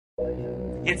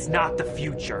It's not the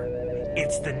future,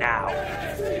 it's the now.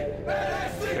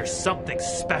 There's something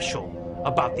special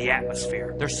about the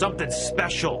atmosphere. There's something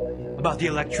special about the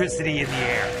electricity in the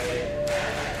air.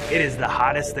 It is the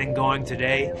hottest thing going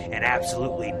today, and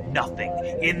absolutely nothing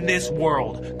in this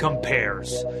world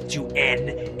compares to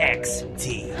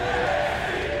NXT.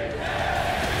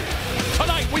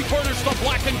 Tonight, we furnish the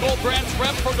Black and Gold brand's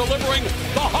rep for delivering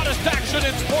the hottest action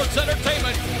in sports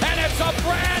entertainment. And it's a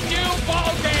brand new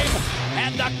ball game.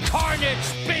 And the carnage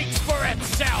speaks for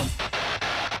itself.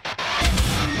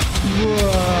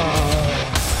 Whoa.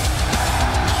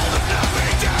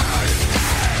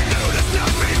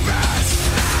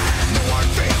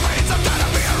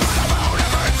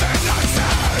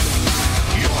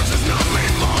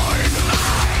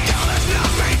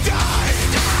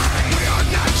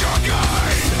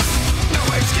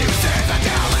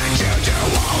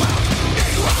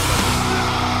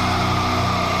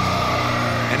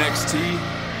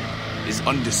 NXT is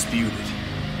undisputed,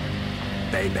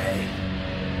 baby.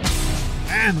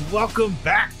 And welcome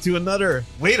back to another.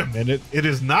 Wait a minute. It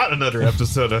is not another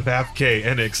episode of Half K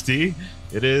NXT.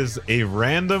 It is a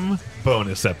random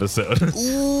bonus episode.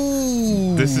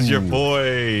 Ooh. This is your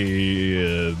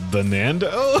boy, the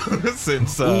Nando.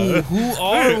 Since who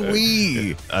are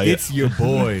we? It's your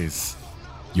boys.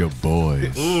 Your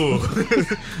boys. Ooh,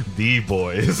 the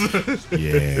boys.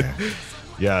 Yeah.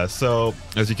 Yeah, so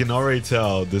as you can already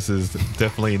tell, this is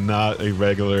definitely not a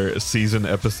regular season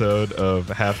episode of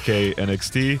Half K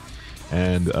NXT,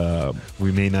 and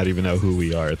we may not even know who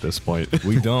we are at this point.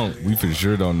 We don't. We for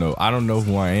sure don't know. I don't know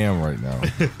who I am right now.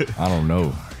 I don't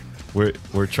know.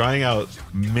 We're trying out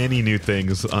many new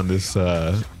things on this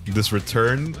this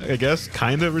return, I guess,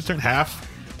 kind of return, half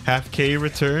K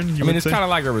return. I mean, it's kind of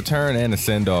like a return and a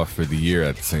send off for the year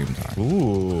at the same time.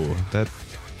 Ooh,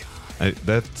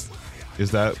 that's.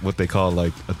 Is that what they call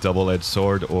like a double-edged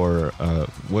sword, or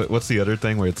what's the other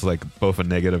thing where it's like both a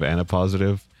negative and a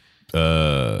positive?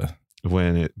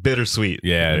 When it bittersweet.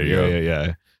 Yeah, there you go.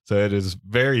 Yeah. So it is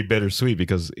very bittersweet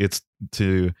because it's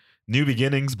to new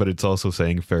beginnings, but it's also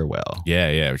saying farewell.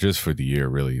 Yeah, just for the year,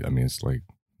 really. I mean, it's like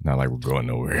not like we're going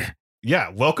nowhere. Yeah,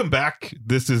 welcome back.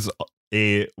 This is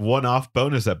a one-off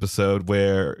bonus episode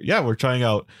where, we're trying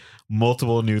out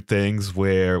multiple new things,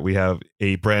 where we have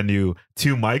a brand new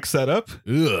 2-mic setup.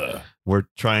 Ugh. We're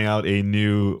trying out a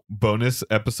new bonus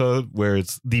episode where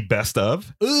it's the best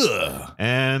of. Ugh.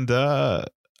 And I'm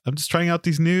just trying out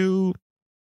these new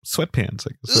sweatpants.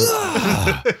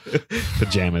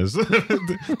 Pajamas.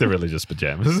 They're really just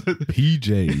pajamas.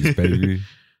 PJs, baby.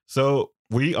 So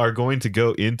we are going to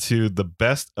go into the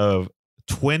best of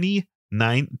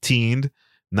 2019.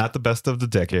 Not the best of the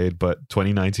decade, but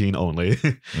 2019 only.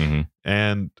 Mm-hmm.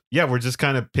 And we're just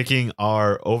kind of picking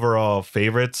our overall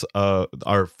favorites,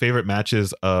 our favorite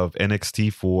matches of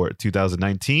NXT for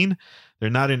 2019. They're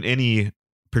not in any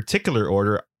particular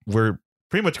order. We're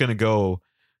pretty much going to go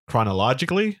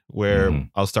chronologically, where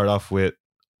I'll start off with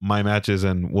my matches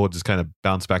and we'll just kind of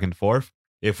bounce back and forth.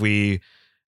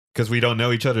 Because we don't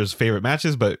know each other's favorite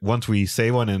matches, but once we say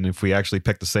one, and if we actually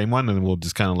pick the same one, then we'll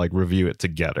just kind of like review it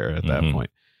together at that point.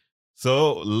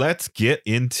 So let's get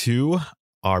into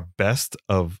our best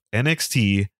of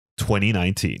NXT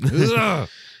 2019.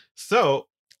 So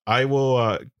I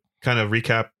will kind of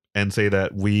recap and say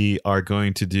that we are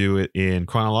going to do it in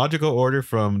chronological order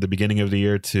from the beginning of the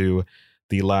year to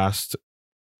the last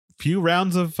few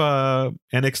rounds of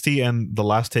NXT and the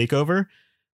last takeover.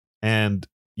 And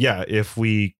because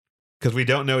we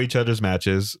don't know each other's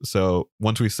matches, so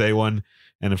once we say one,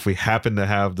 and if we happen to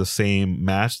have the same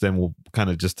match, then we'll kind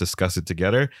of just discuss it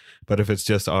together. But if it's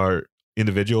just our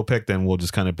individual pick, then we'll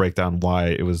just kind of break down why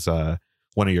it was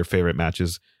one of your favorite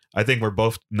matches. I think we're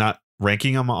both not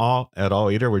ranking them at all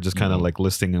either. We're just kind of like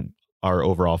listing our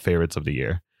overall favorites of the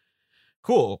year.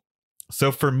 Cool.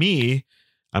 So for me,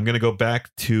 I'm going to go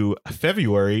back to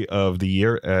February of the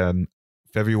year, and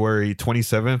February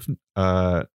 27th,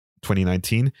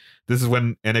 2019. This is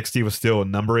when NXT was still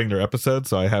numbering their episodes,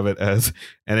 so I have it as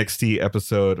NXT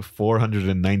episode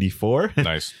 494.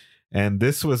 Nice. And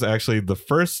this was actually the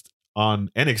first on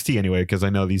NXT anyway, because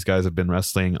I know these guys have been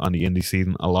wrestling on the indie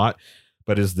scene a lot,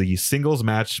 but is the singles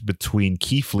match between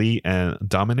Keith Lee and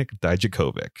Dominik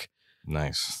Dijakovic.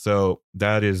 Nice. So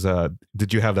that is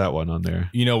did you have that one on there?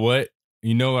 You know what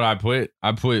I put?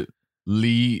 I put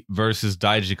Lee versus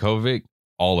Dijakovic,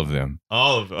 all of them.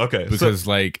 Okay. Because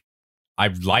like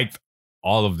I've liked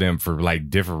all of them for like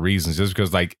different reasons, just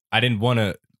because like I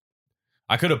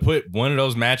could have put one of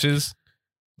those matches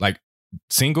like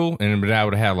single, and I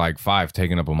would have had like 5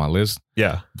 taken up on my list.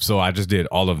 Yeah. So I just did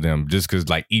all of them just because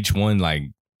like each one like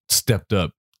stepped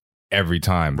up every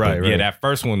time. Right, But yeah, right. that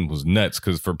first one was nuts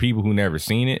because for people who never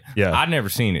seen it, Yeah. I'd never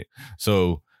seen it.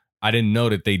 So I didn't know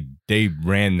that they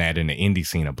ran that in the indie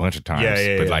scene a bunch of times.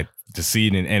 Yeah, but yeah. like to see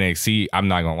it in NXT, I'm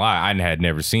not gonna lie, I had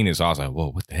never seen it. So I was like,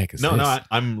 whoa, what the heck is this? No,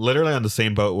 I'm literally on the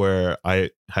same boat where I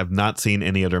have not seen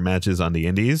any other matches on the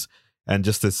indies, and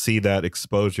just to see that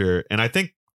exposure, and I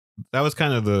think that was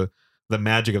kind of the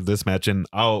magic of this match. And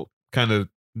I'll kind of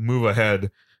move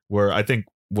ahead where I think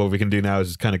what we can do now is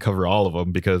just kind of cover all of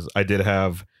them, because I did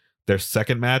have their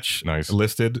second match Nice.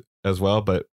 listed as well,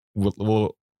 but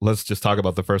let's just talk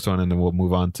about the first one and then we'll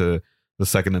move on to the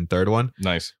second and third one.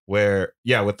 Nice. Where,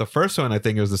 yeah, with the first one, I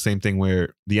think it was the same thing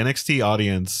where the NXT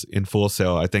audience in Full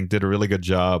Sail, I think, did a really good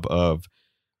job of,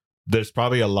 there's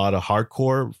probably a lot of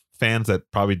hardcore fans that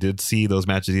probably did see those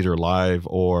matches either live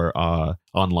or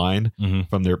online Mhm.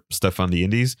 from their stuff on the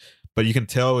indies. But you can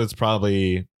tell it's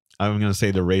probably, I'm going to say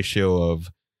the ratio of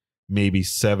maybe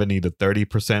 70 to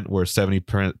 30%, where 70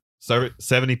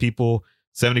 people,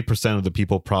 70% of the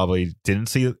people probably didn't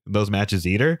see those matches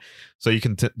either. So you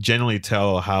can generally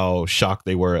tell how shocked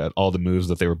they were at all the moves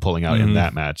that they were pulling out in Mhm.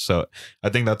 that match. So I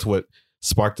think that's what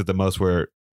sparked it the most, where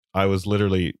I was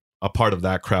literally a part of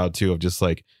that crowd too, of just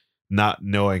like not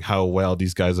knowing how well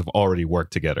these guys have already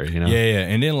worked together, you know? Yeah.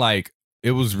 And then like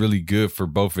it was really good for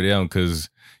both of them because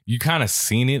you kind of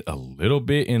seen it a little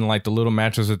bit in like the little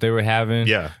matches that they were having.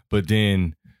 Yeah. But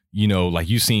then, you know, like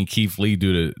you seen Keith Lee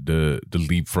do the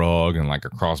leapfrog and like a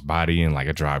crossbody and like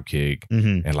a drop kick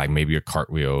Mm-hmm. and like maybe a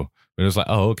cartwheel. But it's like,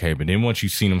 oh, okay. But then once you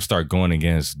seen him start going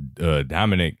against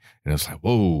Dominic, and it's like,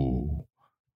 whoa.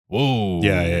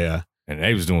 Yeah. And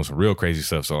they was doing some real crazy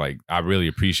stuff. So like, I really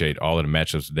appreciate all of the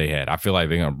matchups that they had. I feel like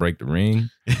they're gonna break the ring,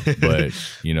 but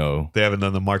you know, they haven't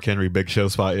done the Mark Henry Big Show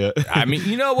spot yet. I mean,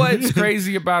 you know what's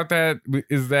crazy about that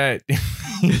is that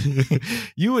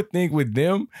you would think with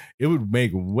them it would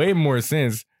make way more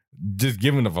sense just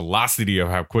given the velocity of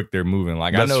how quick they're moving.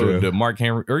 Like That's I know true. the Mark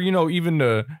Henry, or you know, even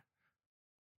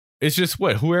it's just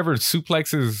whoever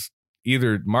suplexes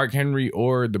either Mark Henry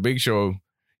or the Big Show,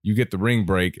 you get the ring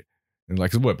break. And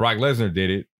like what Brock Lesnar did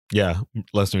it. Yeah,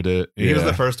 Lesnar did it. He was Yeah.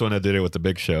 the first one that did it with the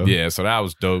Big Show. Yeah, so that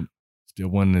was dope. Still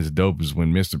wasn't as dope as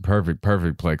when Mr. Perfect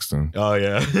plexed him. Oh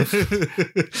yeah.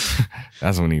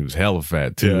 That's when he was hella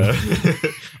fat too. Yeah.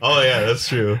 Oh yeah, that's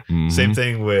true. Mhm. Same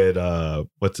thing with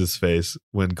what's his face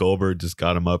when Goldberg just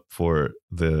got him up for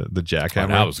the Oh, jackhammer.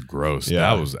 that was gross. Yeah.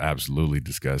 That was absolutely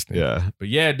disgusting. yeah. But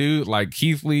yeah, dude, like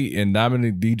Keith Lee and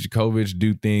Dominic Dijakovic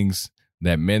do things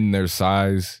that men their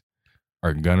size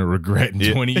are gonna regret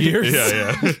in 20 years.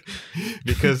 Yeah.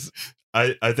 Because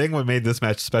I think what made this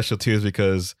match special too is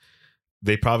because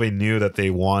they probably knew that they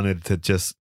wanted to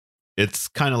just, it's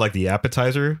kind of like the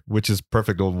appetizer, which is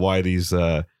perfect of why these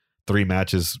three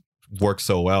matches work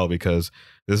so well, because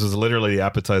this is literally the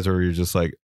appetizer where you're just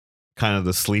like kind of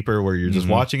the sleeper where you're just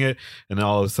Mhm. watching it, and then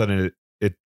all of a sudden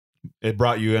it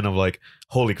brought you in of like,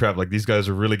 holy crap, like these guys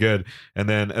are really good. And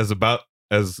then as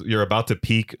you're about to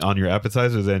peak on your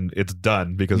appetizer, then it's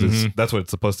done, because that's what it's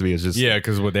supposed to be. It's just Yeah,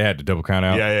 because what they had to double count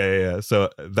out. yeah.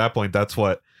 So at that point, that's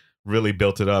what really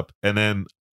built it up. And then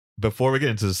before we get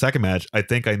into the second match, I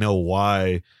think I know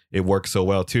why it worked so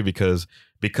well too, because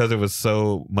it was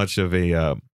so much of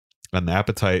an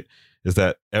appetite, is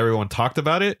that everyone talked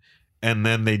about it, and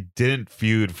then they didn't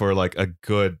feud for like a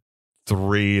good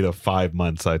 3 to 5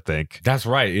 months, I think. That's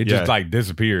right. It Yeah. just like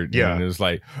disappeared. Yeah. And it was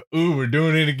like, ooh, we're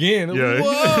doing it again. Yeah.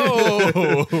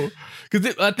 Whoa.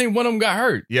 Because I think one of them got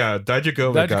hurt. Yeah,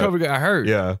 Dijakovic Got hurt.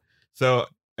 Yeah. So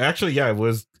actually, yeah, it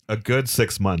was a good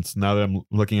 6 months. Now that I'm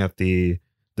looking at the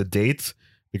dates,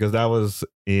 because that was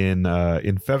in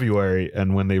February,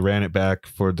 and when they ran it back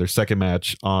for their second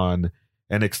match on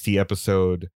NXT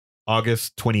episode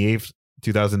August 28th,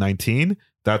 2019,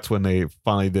 that's when they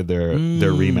finally did their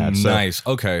rematch. So, Nice.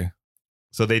 Okay.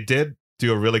 so they did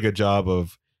do a really good job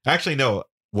of, actually no,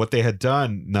 what they had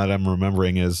done, now that I'm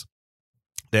remembering, is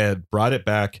they had brought it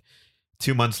back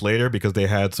 2 months later, because they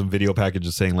had some video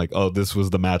packages saying like, oh, this was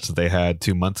the match that they had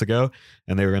 2 months ago,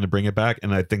 and they were going to bring it back.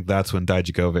 And I think that's when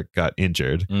Dijakovic got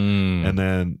injured. Mm.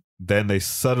 And then they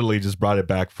subtly just brought it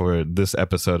back for this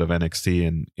episode of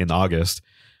NXT in August.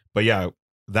 But yeah,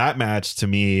 that match to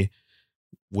me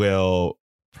will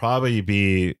probably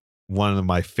be one of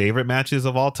my favorite matches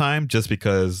of all time, just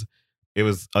because it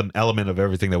was an element of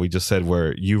everything that we just said,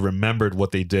 where you remembered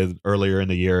what they did earlier in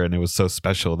the year, and it was so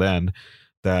special then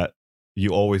that you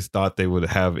always thought they would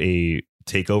have a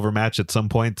takeover match at some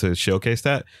point to showcase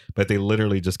that, but they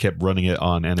literally just kept running it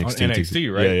on NXT. On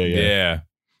NXT, right? Yeah.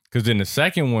 Because in the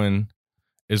second one,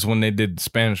 is when they did the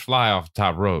Spanish Fly off the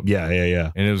top rope. Yeah.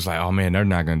 And it was like, oh man, they're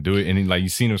not gonna do it. And like you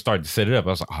seen them start to set it up. I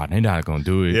was like, oh, they're not gonna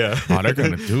do it. Yeah. Oh, they're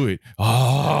gonna do it.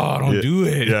 Oh, don't do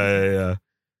it. Yeah.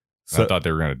 So, I thought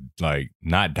they were gonna like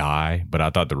not die, but I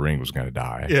thought the ring was gonna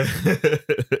die. Yeah.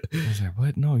 I was like,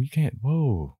 what? No, you can't.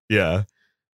 Whoa. Yeah.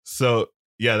 So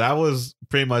yeah, that was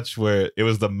pretty much where it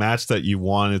was the match that you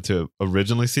wanted to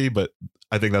originally see, but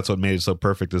I think that's what made it so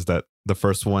perfect is that the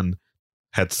first one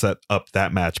had set up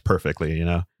that match perfectly, you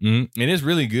know? Mm-hmm. And it's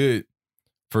really good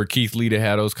for Keith Lee to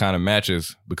have those kind of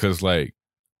matches because like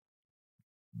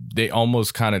they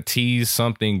almost kind of tease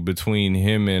something between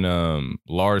him and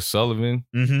Lars Sullivan.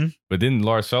 Mm-hmm. But didn't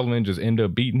Lars Sullivan just end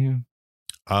up beating him?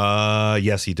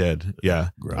 Yes, he did. Yeah.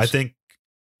 Gross. I think,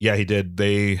 yeah, he did.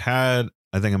 They had,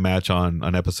 I think, a match on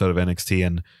an episode of NXT,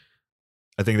 and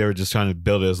I think they were just trying to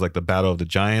build it as like the Battle of the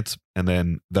Giants. And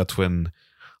then that's when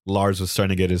Lars was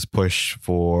starting to get his push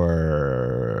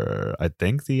for, I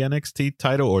think, the NXT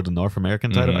title or the North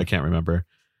American title. I can't remember.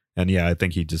 And yeah, I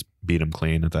think he just beat him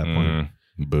clean at that point.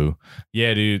 Boo.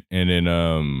 Yeah, dude. And then,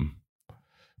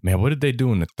 man, what did they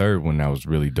do in the third one that was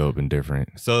really dope and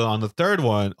different? So on the third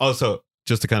one, so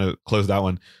just to kind of close that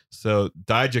one, so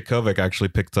Dijakovic actually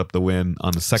picked up the win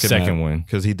on the second one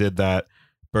because he did that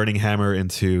burning hammer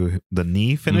into the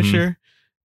knee finisher.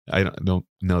 I don't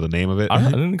know the name of it. I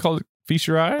didn't call it Feast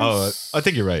Your Eyes. Oh, I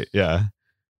think you're right. Yeah,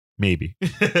 maybe.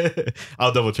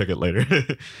 I'll double check it later.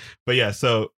 But yeah,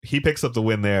 so he picks up the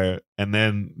win there, and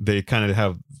then they kind of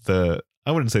have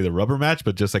I wouldn't say the rubber match,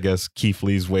 but just I guess Keith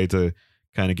Lee's way to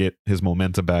kind of get his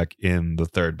momentum back in the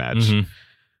third match.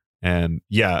 And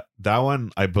yeah, that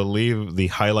one, I believe the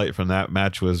highlight from that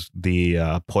match was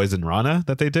the Poison Rana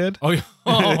that they did. Oh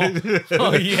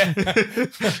yeah.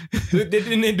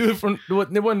 Didn't they do it from,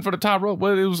 it wasn't for the top rope,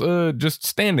 but it was just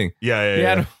standing.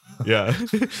 Yeah. Yeah,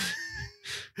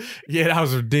 that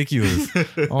was ridiculous.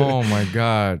 Oh my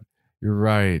God. You're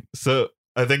right. So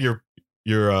I think you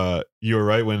were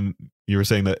right when you were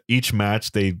saying that each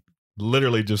match they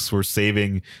literally just were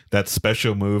saving that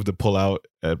special move to pull out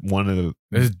at one of the.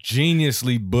 There's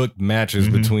geniusly booked matches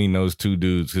between those two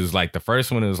dudes. Because like the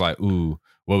first one is like, ooh,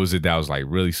 what was it that was like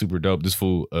really super dope? This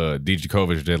fool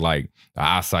Dijakovic did like the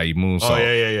acai moonsault. Oh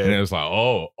yeah. And it was like,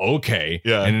 oh, okay.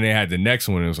 Yeah. And then they had the next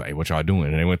one. It was like, hey, what y'all doing?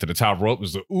 And they went to the top rope. It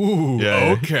was like, ooh,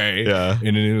 Yeah. okay. Yeah.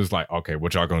 And then it was like, okay,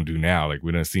 what y'all gonna do now? Like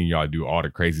we done seen y'all do all the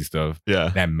crazy stuff. Yeah.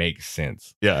 That makes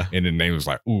sense. Yeah. And then they was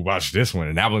like, ooh, watch this one.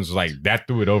 And that one's like, that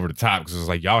threw it over the top because it was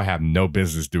like, y'all have no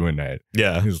business doing that.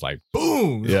 Yeah. It was like,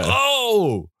 boom. Yeah.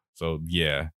 Oh. So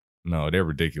yeah. No, they're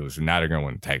ridiculous. And now they're going to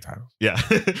win the tag titles. Yeah.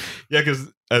 Yeah,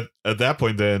 because at that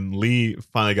point then Lee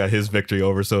finally got his victory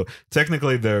over. So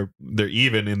technically they're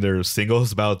even in their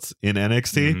singles bouts in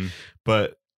NXT.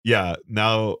 But yeah,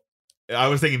 now I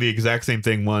was thinking the exact same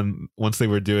thing once they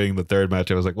were doing the third match.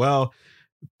 I was like, well,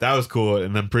 that was cool.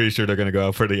 And I'm pretty sure they're going to go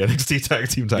out for the NXT tag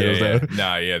team titles. Yeah. Now.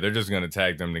 Nah, yeah, they're just going to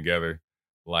tag them together.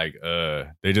 Like,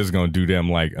 they just going to do them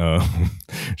like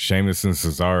Sheamus and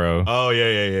Cesaro. Oh,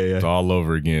 yeah. It's all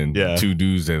over again. Yeah. Two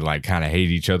dudes that like kind of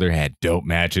hate each other, had dope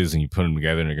matches, and you put them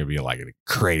together and they're going to be like a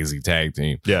crazy tag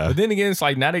team. Yeah. But then again, it's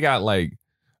like now they got like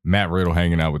Matt Riddle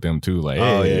hanging out with them too. Like,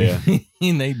 oh, hey. yeah.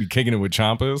 And they be kicking it with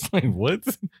Ciampa. It's like, what?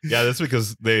 Yeah, that's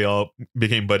because they all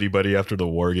became buddy after the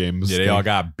War Games. Yeah, they all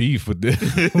got beef with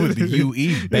the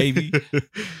UE, baby.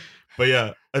 But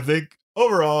yeah, I think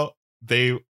overall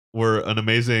they were an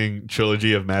amazing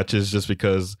trilogy of matches just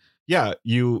because, yeah,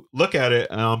 you look at it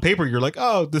and on paper you're like,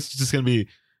 oh, this is just going to be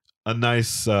a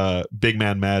nice big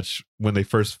man match when they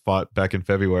first fought back in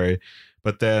February.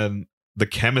 But then the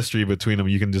chemistry between them,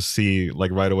 you can just see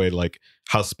like right away, like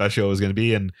how special it was going to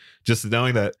be. And just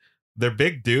knowing that they're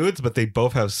big dudes, but they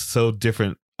both have so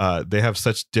different, they have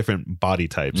such different body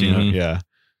types, you know? Yeah.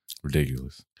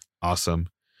 Ridiculous. Awesome.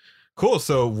 Cool.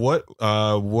 So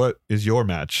what is your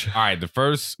match? All right. The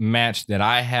first match that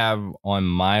I have on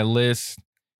my list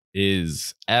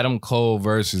is Adam Cole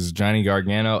versus Johnny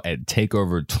Gargano at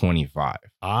TakeOver 25.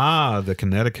 Ah, the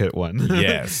Connecticut one.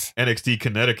 Yes. NXT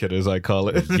Connecticut, as I call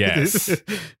it. Yes.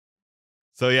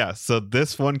 So yeah, so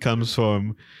this one comes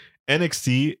from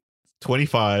NXT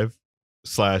 25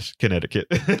 / Connecticut.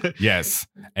 Yes.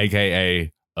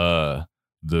 AKA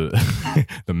the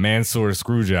Mansoor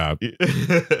screw job.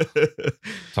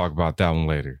 Talk about that one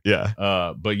later.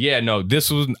 Yeah. But yeah, no,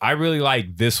 I really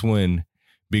like this one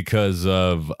because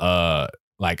of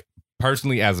like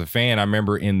personally as a fan, I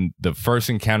remember in the first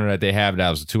encounter that they have, that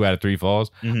was 2 out of 3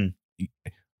 falls.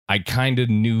 I kind of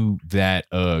knew that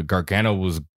Gargano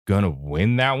was gonna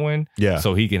win that one. Yeah.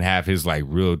 So he can have his like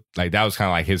real, like that was kind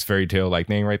of like his fairy tale like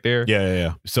thing right there.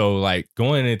 Yeah. So like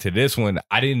going into this one,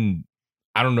 I didn't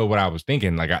I don't know what I was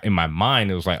thinking. Like in my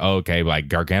mind, it was like, oh, okay, like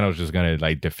Gargano's just gonna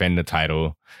like defend the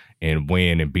title and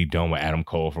win and be done with Adam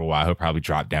Cole for a while. He'll probably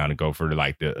drop down and go for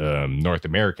like the North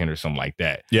American or something like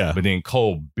that. Yeah. But then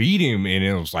Cole beat him, and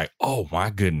it was like, oh my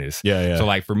goodness. Yeah. So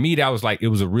like for me, that was like, it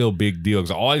was a real big deal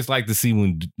because I always like to see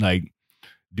when like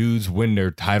dudes win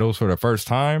their titles for the first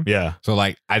time. Yeah. So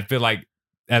like I feel like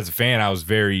as a fan,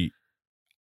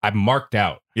 I marked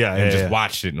out. Yeah. And just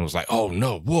watched it and was like, oh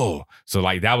no, whoa. So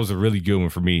like that was a really good one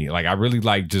for me. Like I really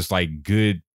like just like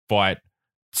good fought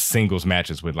singles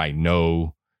matches with like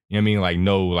no, you know what I mean? Like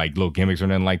no like little gimmicks or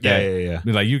nothing like that. Yeah. I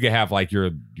mean, like you could have like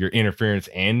your interference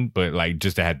end, but like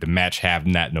just to have the match have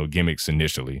not no gimmicks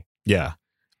initially. Yeah.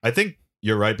 I think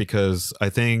you're right, because I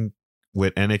think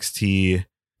with NXT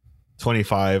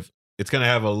 25, it's going to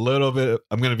have a little bit,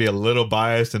 I'm going to be a little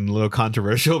biased and a little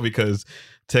controversial because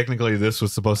technically this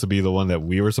was supposed to be the one that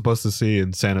we were supposed to see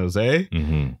in San Jose,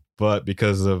 but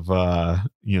because of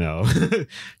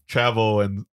travel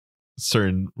and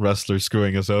certain wrestlers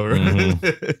screwing us over,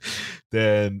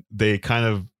 then they kind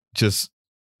of just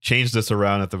changed this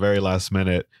around at the very last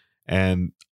minute.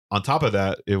 And on top of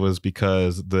that, it was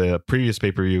because the previous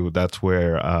pay-per-view, that's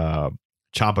where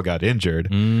Ciampa got injured.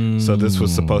 So this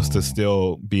was supposed to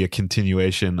still be a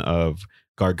continuation of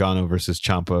Gargano versus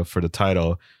Ciampa for the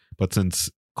title, but since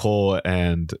Cole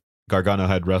and Gargano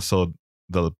had wrestled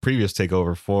the previous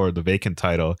takeover for the vacant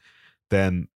title,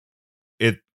 then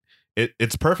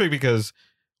it's perfect because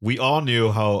we all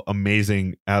knew how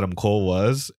amazing Adam Cole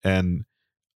was, and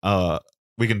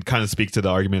we can kind of speak to the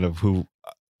argument of who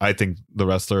I think the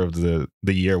wrestler of the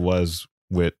year was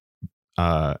with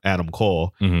Adam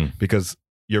Cole, because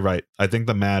you're right. I think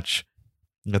the match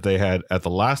that they had at the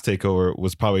last takeover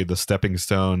was probably the stepping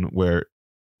stone where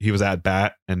he was at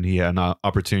bat and he had an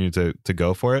opportunity to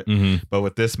go for it. But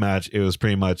with this match, it was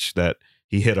pretty much that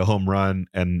he hit a home run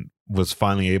and was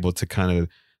finally able to kind of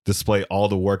display all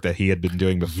the work that he had been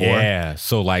doing before. Yeah.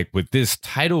 So like with this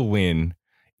title win,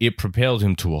 it propelled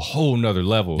him to a whole nother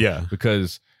level. Yeah.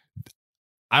 Because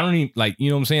I don't even like, you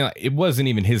know what I'm saying? Like, it wasn't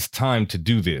even his time to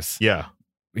do this. Yeah.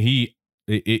 He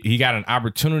got an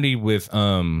opportunity with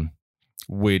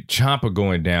Ciampa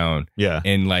going down. Yeah.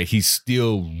 And like he's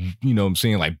still, you know what I'm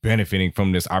saying, like benefiting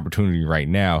from this opportunity right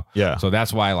now. Yeah. So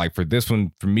that's why like for this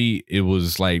one, for me, it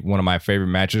was like one of my favorite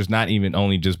matches, not even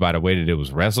only just by the way that it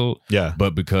was wrestled, Yeah.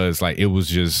 but because like it was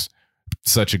just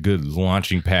such a good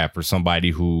launching pad for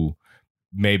somebody who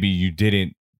maybe you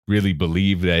didn't really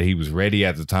believe that he was ready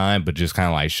at the time, but just kind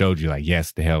of like showed you like,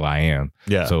 yes, the hell I am.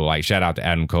 Yeah. So like shout out to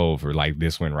Adam Cole for like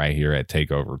this one right here at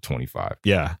TakeOver 25.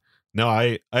 Yeah. No,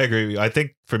 I agree with you. I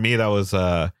think for me that was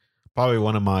probably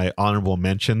one of my honorable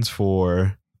mentions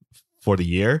for the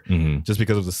year, just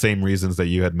because of the same reasons that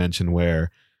you had mentioned,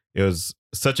 where it was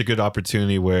such a good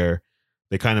opportunity where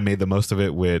they kind of made the most of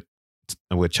it with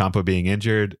Ciampa being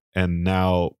injured, and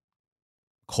now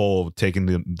Cole taking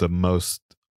the most,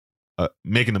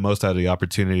 making the most out of the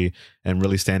opportunity and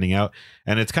really standing out.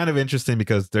 And it's kind of interesting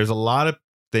because there's a lot of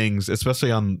things,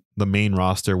 especially on the main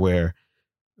roster, where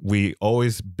we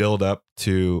always build up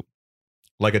to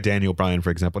like a Daniel Bryan, for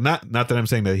example. Not that I'm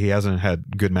saying that he hasn't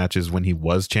had good matches when he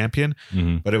was champion,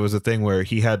 but it was a thing where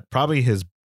he had probably his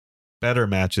better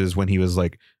matches when he was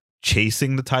like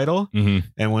chasing the title.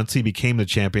 And once he became the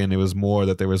champion, it was more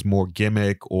that there was more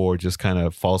gimmick or just kind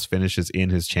of false finishes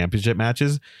in his championship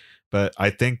matches. But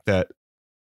I think that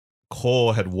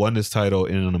Cole had won his title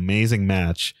in an amazing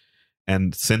match,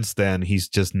 and since then he's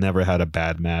just never had a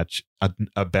bad match,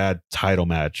 a bad title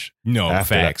match. No,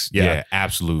 facts. Yeah. Yeah,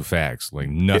 absolute facts. Like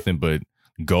nothing but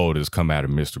gold has come out of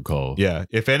Mr. Cole. Yeah,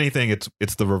 if anything,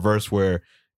 it's the reverse, where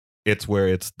it's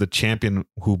the champion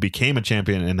who became a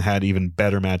champion and had even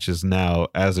better matches now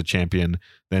as a champion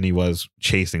than he was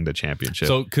chasing the championship.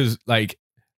 So because like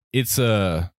it's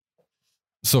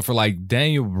so for like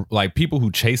Daniel, like people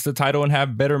who chase the title and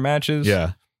have better matches,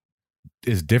 yeah,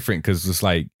 is different because it's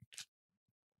like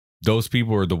those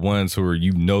people are the ones who are,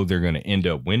 you know, they're going to end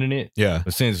up winning it. Yeah.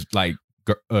 But since like,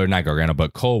 not Gargano,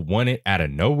 but Cole won it out of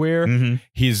nowhere,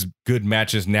 his good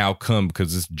matches now come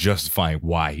because it's justifying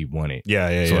why he won it.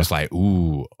 Yeah. So it's like,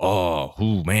 ooh, oh,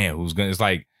 who's going to,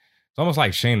 it's almost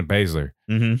like Shayna Baszler.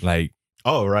 Like,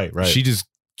 oh, right. She just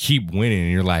keep winning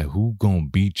and you're like, who gonna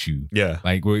beat you? Yeah.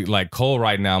 Like we're like Cole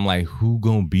right now, I'm like, who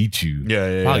gonna beat you?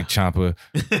 Yeah. Probably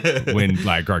Ciampa when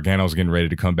like Gargano's getting ready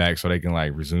to come back so they can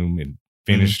like resume and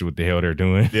finish what the hell they're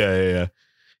doing. Yeah.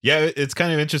 It's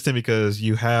kind of interesting because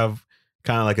you have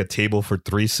kind of like a table for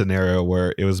three scenario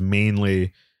where it was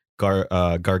mainly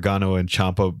Gargano and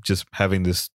Ciampa just having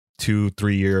this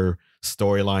 2-3 year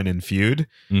storyline and feud,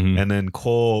 and then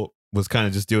Cole was kind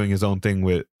of just doing his own thing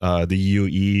with the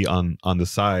UE on the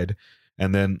side,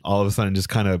 and then all of a sudden just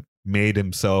kind of made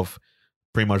himself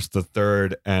pretty much the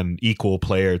third and equal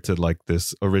player to like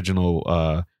this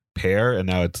original pair, and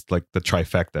now it's like the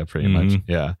trifecta pretty much.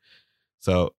 Yeah,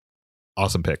 so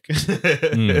awesome pick.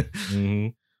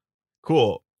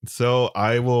 Cool. So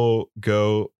I will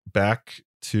go back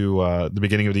to the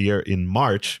beginning of the year in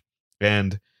March,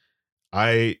 and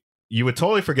you would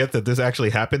totally forget that this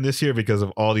actually happened this year because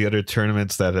of all the other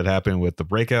tournaments that had happened with the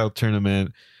breakout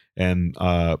tournament and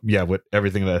with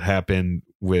everything that happened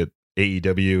with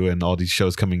AEW and all these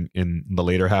shows coming in the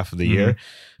later half of the year.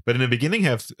 But in the beginning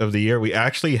half of the year, we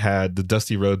actually had the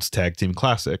Dusty Rhodes Tag Team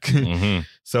Classic.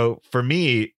 So for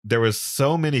me, there was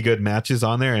so many good matches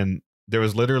on there, and there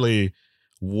was literally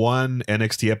one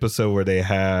NXT episode where they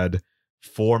had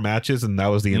 4 matches, and that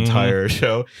was the entire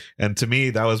show. And to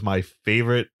me, that was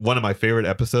one of my favorite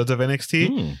episodes of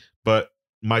NXT. But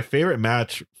my favorite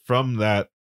match from that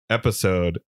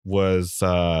episode was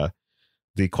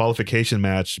the qualification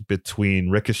match between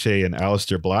Ricochet and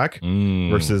Aleister Black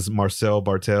versus Marcel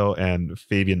Barthel and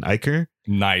Fabian Aichner.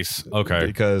 Nice. Okay.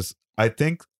 Because I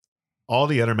think all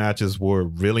the other matches were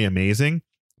really amazing,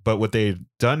 but what they've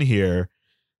done here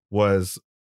was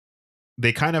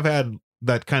they kind of had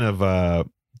that kind of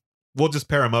we'll just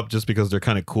pair them up just because they're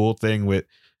kind of cool thing with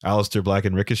Aleister Black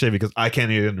and Ricochet, because I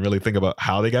can't even really think about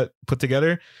how they got put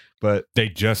together, but they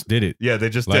just did it. Yeah, they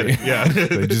just did it. Yeah.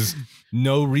 They just,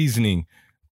 no reasoning,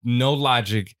 no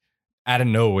logic, out of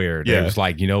nowhere. They was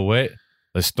like, you know what?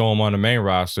 Let's throw them on the main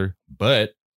roster,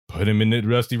 but put him in the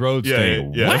Dusty Rhodes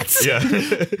thing. Yeah. What?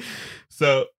 Yeah.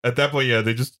 So at that point,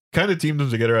 they just kind of teamed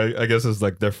them together, I guess, as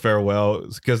like their farewell,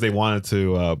 because they wanted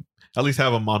to at least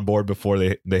have them on board before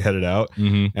they headed out.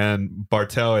 And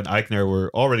Barthel and Aichner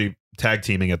were already tag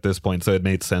teaming at this point, so it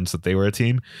made sense that they were a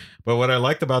team. But what I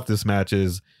liked about this match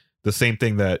is the same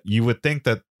thing that you would think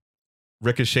that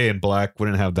Ricochet and Black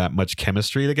wouldn't have that much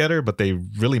chemistry together, but they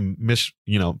really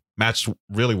matched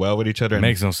really well with each other. It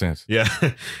makes no sense. Yeah.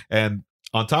 And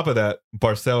on top of that,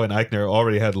 Barthel and Aichner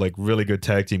already had like really good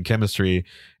tag team chemistry,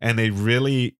 and they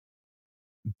really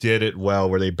did it well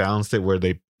where they balanced it, where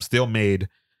they still made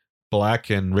Black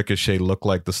and Ricochet look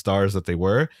like the stars that they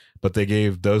were, but they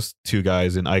gave those two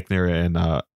guys in Aichner and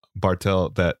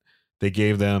Barthel, that they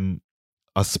gave them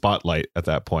a spotlight at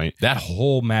that point. That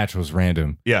whole match was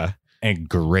random. Yeah. And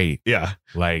great. Yeah.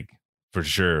 Like, for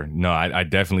sure. No, I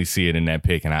definitely see it in that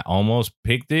pick, and I almost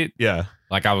picked it. Yeah.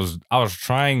 Like I was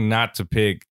trying not to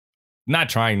pick, not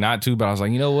trying not to, but I was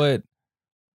like, you know what?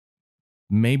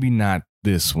 Maybe not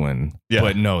this one. Yeah.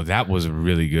 But no, that was a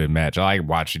really good match. I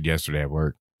watched it yesterday at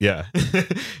work. Yeah.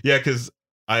 Yeah, because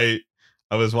I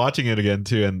was watching it again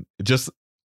too, and just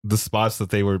the spots that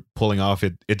they were pulling off,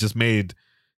 it just made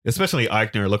especially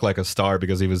Aichner look like a star,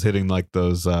 because he was hitting like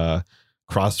those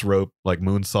cross rope like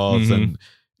moonsaults, and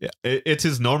it's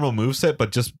his normal moveset,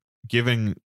 but just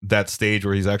giving that stage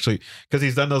where he's actually, because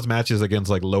he's done those matches against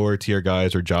like lower tier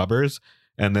guys or jobbers,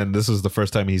 and then this is the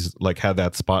first time he's like had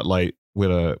that spotlight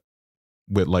with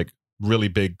like really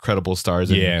big credible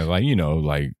stars. Yeah, like, you know,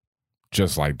 like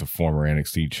just like the former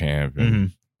NXT champ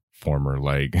and former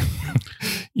like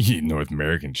North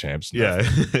American champs. Yeah.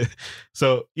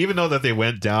 So even though that they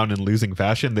went down in losing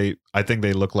fashion, I think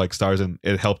they look like stars, and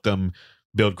it helped them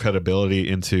build credibility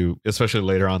into, especially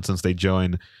later on, since they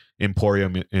joined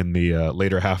Emporium in the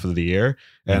later half of the year.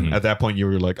 And at that point you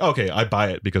were like, okay, I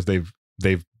buy it, because they've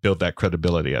built that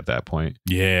credibility at that point.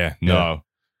 Yeah. No.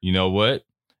 You know what?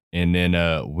 And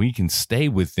then we can stay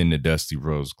within the Dusty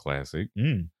Rhodes Classic.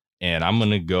 And I'm going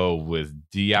to go with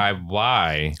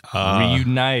DIY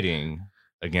reuniting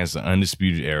against the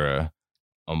Undisputed Era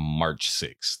on March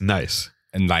 6th. Nice.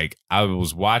 And like, I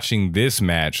was watching this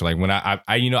match, like when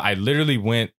I literally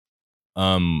went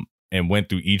and went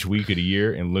through each week of the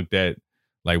year and looked at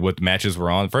like what the matches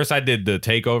were on. First I did the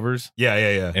takeovers.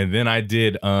 Yeah. And then I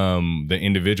did the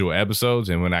individual episodes.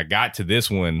 And when I got to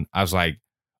this one, I was like,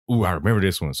 ooh, I remember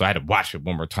this one. So I had to watch it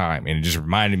one more time. And it just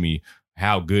reminded me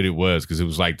how good it was, because it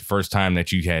was like the first time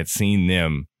that you had seen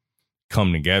them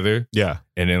come together. Yeah.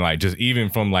 And then like just even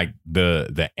from like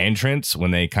the entrance, when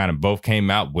they kind of both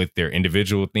came out with their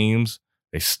individual themes,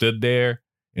 they stood there,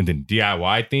 and then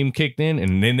DIY theme kicked in,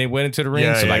 and then they went into the ring.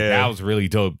 That was really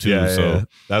dope too. That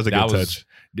was a good touch.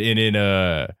 And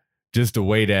then just the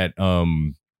way that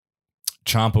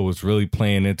Ciampa was really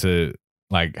playing into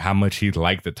like how much he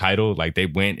liked the title. Like they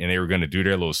went and they were going to do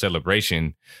their little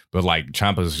celebration, but like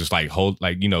Ciampa's just like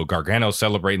Gargano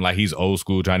celebrating like he's old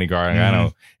school Johnny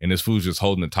Gargano, and this fool's just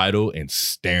holding the title and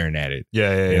staring at it.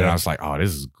 Yeah. And I was like, oh,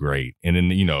 this is great. And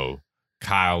then, you know,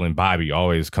 Kyle and Bobby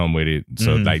always come with it.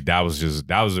 So like that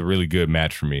was a really good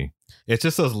match for me. It's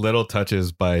just those little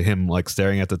touches by him like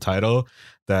staring at the title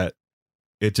that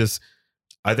it just,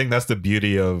 I think that's the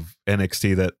beauty of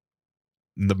NXT, that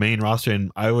the main roster,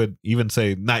 and I would even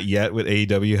say not yet what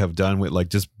AEW have done with like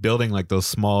just building like those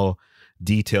small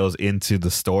details into the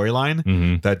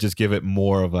storyline that just give it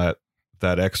more of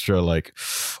that extra like,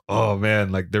 oh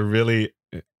man, like they're really,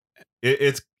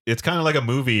 it's kind of like a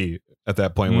movie at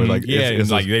that point where like it's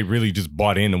like they really just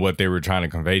bought into what they were trying to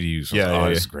convey to you. So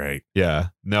it's great. Yeah,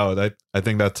 no, I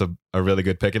think that's a really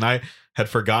good pick, and I had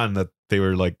forgotten that they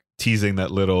were like teasing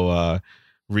that little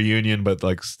reunion, but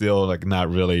like still like not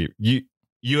really.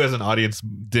 You as an audience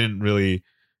weren't really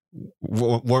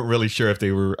sure if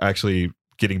they were actually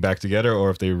getting back together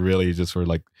or if they really just were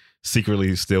like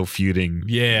secretly still feuding.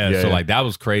 So like that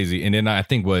was crazy. And then I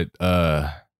think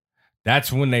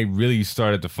that's when they really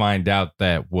started to find out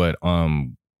that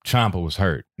Ciampa was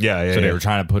hurt. So they were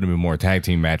trying to put him in more tag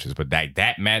team matches, but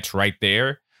that match right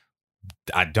there,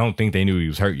 I don't think they knew he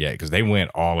was hurt yet because they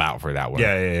went all out for that one.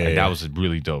 That was a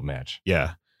really dope match.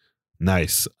 Yeah.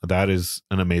 Nice. That is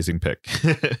an amazing pick.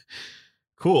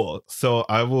 Cool. So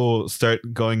I will start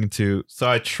going into, so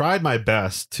I tried my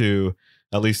best to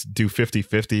at least do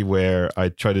 50-50 where I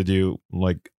try to do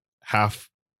like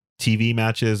half TV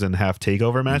matches and half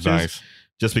takeover matches,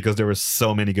 just because there were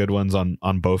so many good ones on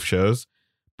both shows.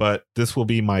 But this will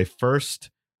be my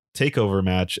first takeover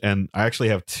match, and I actually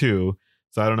have two.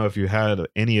 So I don't know if you had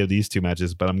any of these two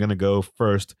matches, but I'm going to go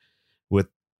first with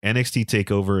NXT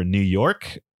TakeOver in New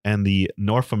York and the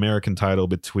North American title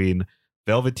between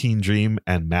Velveteen Dream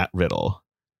and Matt Riddle.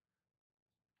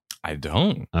 I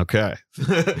don't. Okay.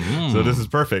 So this is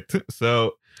perfect.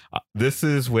 So this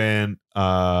is when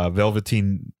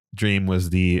Velveteen Dream was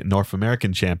the North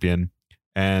American champion,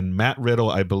 and Matt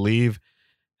Riddle, I believe,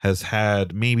 has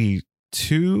had maybe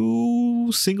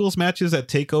 2 singles matches at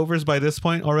takeovers by this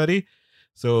point already.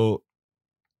 So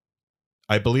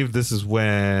I believe this is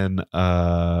when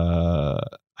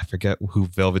I forget who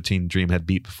Velveteen Dream had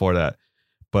beat before that,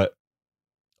 but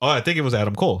I think it was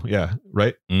Adam Cole. Yeah,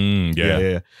 right.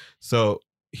 Yeah. So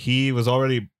he was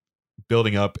already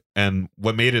building up, and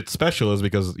what made it special is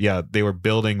because they were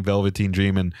building Velveteen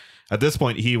Dream, and at this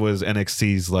point he was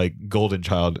NXT's like golden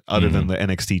child, other than the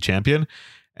NXT champion,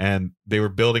 and they were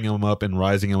building him up and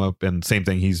rising him up, and same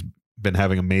thing, he's been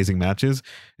having amazing matches.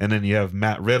 And then you have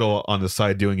Matt Riddle on the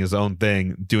side doing his own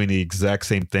thing, doing the exact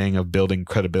same thing of building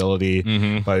credibility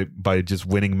by just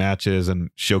winning matches and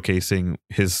showcasing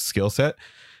his skill set.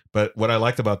 But what I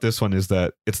liked about this one is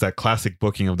that it's that classic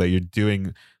booking of that you're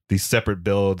doing these separate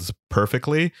builds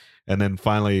perfectly, and then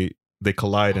finally they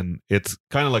collide, and it's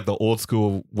kind of like the old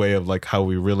school way of like how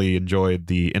we really enjoyed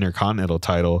the Intercontinental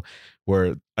title,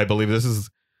 where I believe this is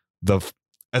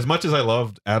as much as I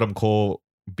loved Adam Cole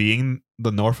being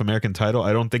the North American title,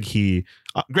 I don't think he,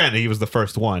 granted he was the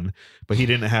first one, but he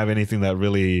didn't have anything that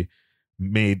really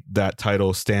made that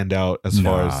title stand out as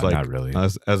far as like, not really.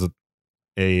 as a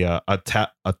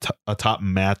top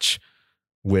match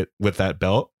with that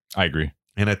belt. I agree.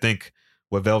 And I think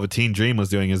what Velveteen Dream was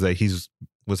doing is that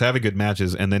was having good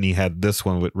matches, and then he had this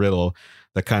one with Riddle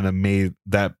that kind of made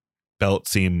that belt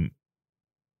seem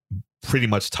pretty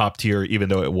much top tier, even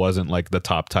though it wasn't like the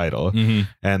top title.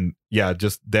 And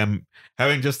just them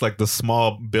having just like the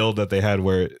small build that they had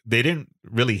where they didn't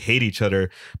really hate each other,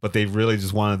 but they really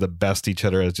just wanted the best each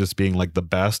other as just being like the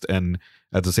best. And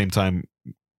at the same time,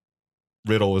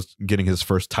 Riddle was getting his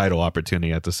first title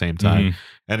opportunity at the same time.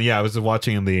 And I was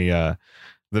watching the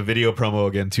video promo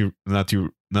again not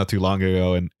too long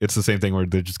ago, and it's the same thing where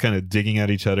they're just kind of digging at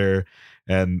each other,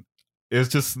 and it's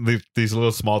just these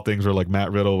little small things where like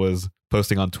Matt Riddle was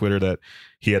posting on Twitter that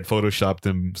he had photoshopped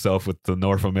himself with the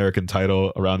North American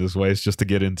title around his waist just to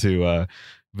get into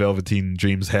Velveteen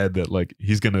Dream's head that like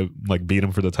he's gonna like beat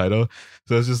him for the title.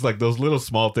 So it's just like those little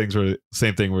small things where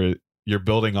same thing where you're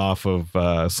building off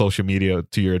of social media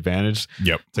to your advantage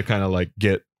to kind of like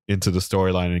get into the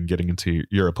storyline and getting into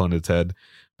your opponent's head.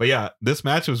 But this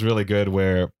match was really good,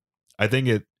 where I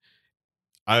think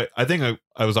I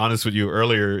was honest with you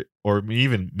earlier, or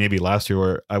even maybe last year,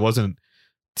 where I wasn't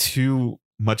too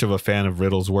much of a fan of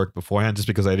Riddle's work beforehand, just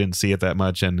because I didn't see it that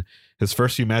much, and his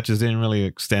first few matches didn't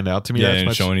really stand out to me that didn't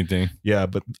much. Show anything.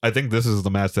 But I think this is the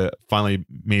match that finally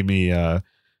made me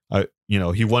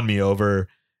he won me over,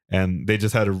 and they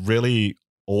just had a really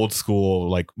old school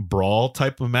like brawl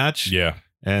type of match.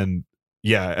 And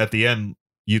at the end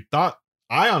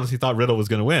I honestly thought Riddle was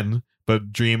going to win,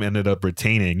 but Dream ended up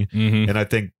retaining. And I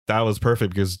think that was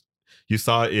perfect because you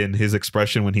saw in his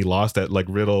expression when he lost that like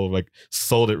Riddle like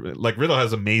sold it. Like Riddle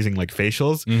has amazing like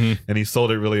facials, and he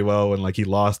sold it really well when like he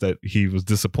lost, that he was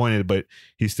disappointed, but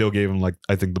he still gave him like,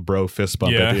 I think, the bro fist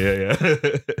bump. Yeah.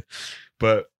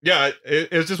 But yeah,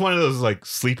 it was just one of those like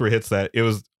sleeper hits that it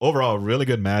was overall a really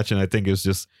good match, and I think it was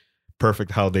just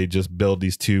perfect how they just build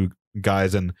these two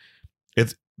guys, and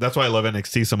that's why I love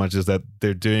NXT so much, is that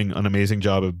they're doing an amazing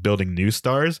job of building new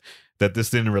stars, that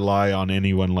this didn't rely on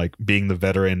anyone like being the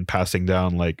veteran passing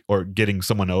down like or getting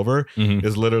someone over.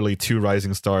 Is literally two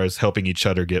rising stars helping each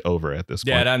other get over at this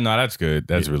point. Yeah, that's good.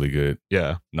 That's really good.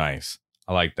 Yeah. Nice.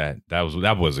 I like that. That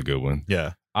was a good one.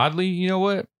 Yeah. Oddly, you know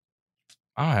what?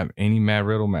 I don't have any Matt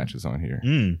Riddle matches on here,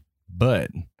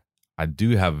 but I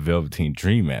do have a Velveteen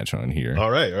Dream match on here. All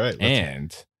right.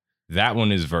 And that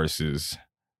one is versus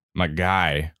my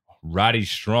guy Roddy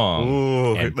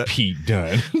Strong and Pete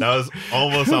Dunne. That was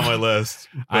almost on my list.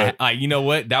 I you know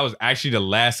what? That was actually the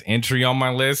last entry on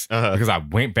my list because I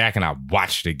went back and I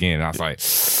watched it again. And I was like,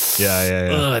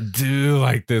 yeah. I do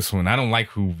like this one. I don't like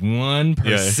who won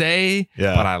per se,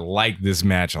 but I like this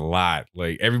match a lot.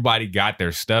 Like everybody got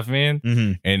their stuff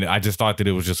in, and I just thought that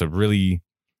it was just I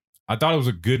thought it was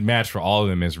a good match for all of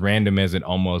them, as random as it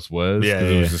almost was. Yeah,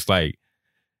 it was just like,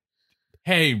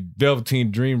 hey,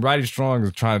 Velveteen Dream, Roddy Strong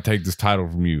is trying to take this title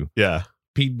from you. Yeah.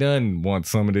 Pete Dunne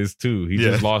wants some of this too. He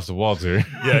just lost to Walter.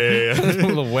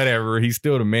 Yeah. Whatever. He's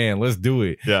still the man. Let's do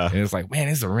it. Yeah. And it's like, man,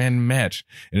 it's a random match.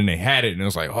 And then they had it, and it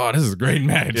was like, oh, this is a great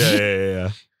match.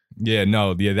 Yeah.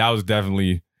 That was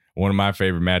definitely one of my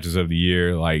favorite matches of the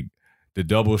year. Like the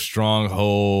double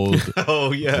stronghold.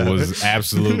 Was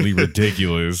absolutely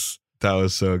ridiculous. That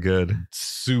was so good.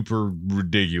 Super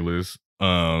ridiculous.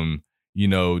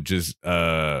 Just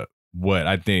what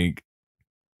I think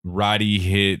Roddy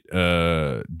hit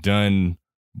Dunne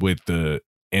with the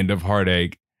end of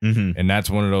Heartache, and that's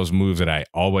one of those moves that I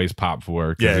always pop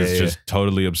for because it's just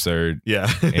totally absurd.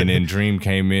 Yeah. And then Dream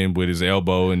came in with his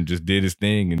elbow and just did his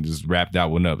thing and just wrapped that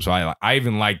one up. So I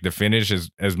even liked the finish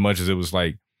as much as it was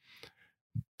like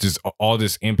just all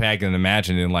this impact in the match,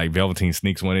 and then like Velveteen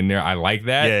sneaks one in there. I like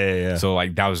that. Yeah. So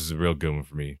like that was just a real good one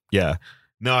for me. Yeah.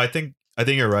 No, I think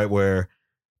you're right, where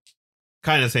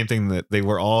kind of the same thing, that they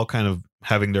were all kind of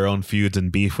having their own feuds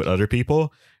and beef with other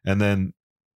people. And then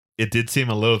it did seem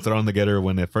a little thrown together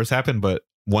when it first happened. But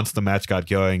once the match got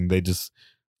going, they're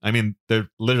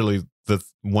literally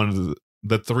one of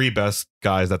the three best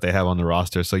guys that they have on the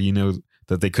roster. So you know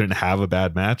that they couldn't have a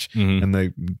bad match. And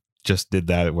they just did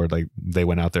that, where like they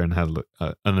went out there and had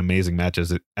an amazing match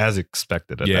as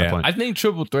expected at that point. I think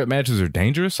triple threat matches are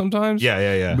dangerous sometimes.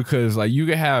 Yeah. Because like you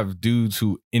can have dudes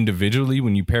who individually,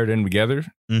 when you pair them together,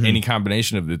 any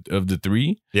combination of the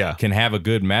three can have a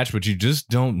good match, but you just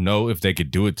don't know if they could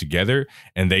do it together.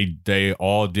 And they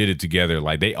all did it together.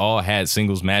 Like they all had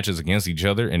singles matches against each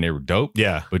other, and they were dope.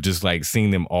 Yeah. But just like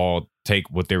seeing them all take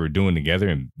what they were doing together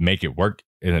and make it work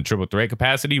in a triple threat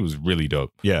capacity was really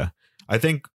dope. Yeah. I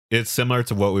think it's similar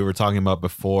to what we were talking about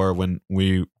before when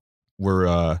we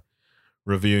were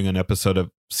reviewing an episode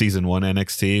of season 1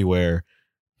 NXT, where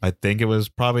I think it was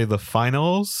probably the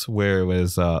finals, where it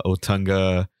was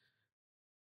Otunga,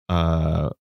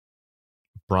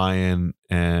 Brian,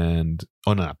 and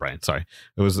not Brian, sorry.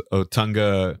 It was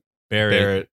Otunga,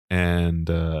 Barrett and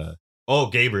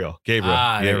Gabriel.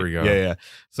 There we go. Yeah.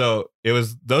 So it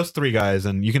was those three guys,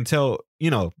 and you can tell,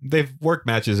 they've worked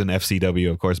matches in FCW,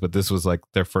 of course, but this was like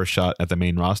their first shot at the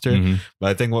main roster. But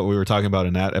I think what we were talking about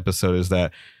in that episode is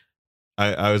that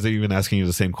I was even asking you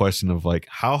the same question of like,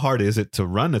 how hard is it to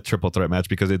run a triple threat match?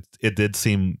 Because it did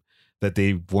seem that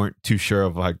they weren't too sure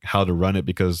of like how to run it,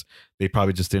 because they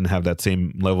probably just didn't have that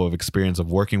same level of experience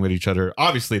of working with each other.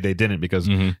 Obviously they didn't, because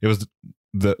it was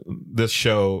this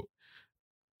show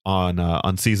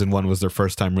on season 1 was their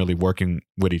first time really working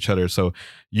with each other. So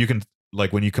you can,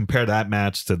 like, when you compare that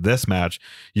match to this match,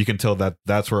 you can tell that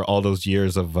that's where all those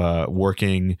years of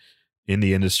working in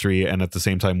the industry and at the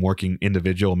same time working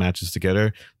individual matches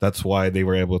together, that's why they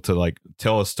were able to like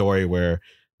tell a story where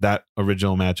that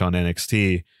original match on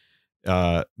NXT,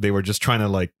 they were just trying to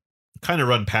like kind of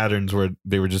run patterns where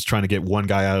they were just trying to get one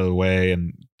guy out of the way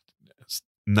and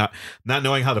not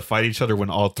knowing how to fight each other when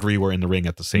all three were in the ring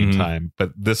at the same time.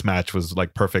 But this match was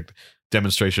like perfect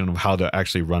demonstration of how to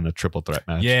actually run a triple threat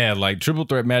match. Yeah, like triple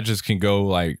threat matches can go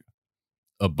like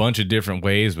a bunch of different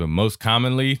ways, but most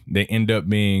commonly they end up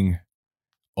being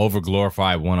over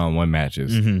glorified one-on-one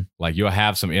matches. Like you'll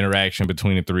have some interaction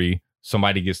between the three.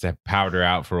 Somebody gets to powder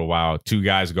out for a while. Two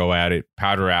guys go at it,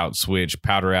 powder out, switch,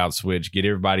 get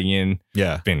everybody in,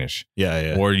 finish.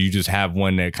 Yeah. Or you just have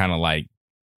one that kind of like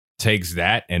takes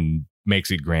that and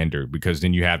makes it grander, because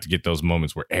then you have to get those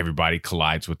moments where everybody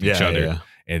collides with each other,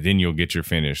 and then you'll get your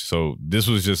finish. So this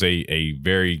was just a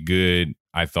very good,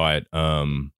 I thought,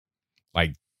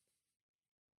 like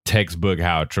textbook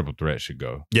how a triple threat should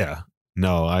go. Yeah.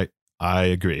 No, I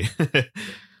agree.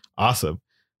 Awesome.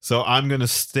 So I'm going to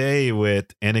stay with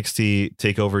NXT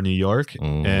TakeOver New York.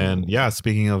 And yeah,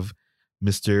 speaking of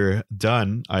Mr.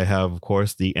 Dunne, I have, of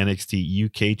course, the NXT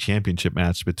UK Championship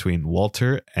match between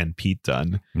Walter and Pete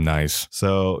Dunne. Nice.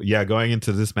 So yeah, going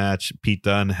into this match, Pete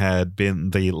Dunne had been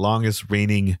the longest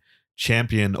reigning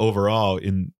champion overall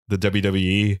in the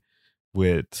WWE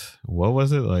with, what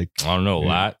was it? Like, I don't know,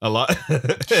 a lot.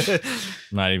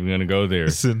 Not even gonna go there.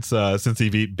 Since he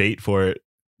beat Bate for it.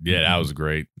 Yeah, that was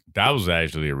great. That was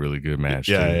actually a really good match.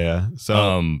 Yeah, too. yeah.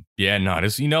 So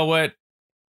this, you know what?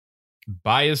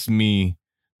 Biased me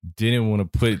didn't want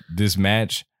to put this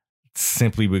match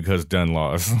simply because Dunne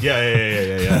lost.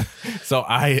 Yeah. So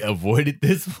I avoided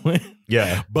this one.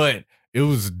 Yeah. But it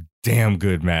was a damn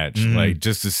good match. Like,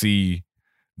 just to see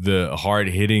the hard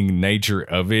hitting nature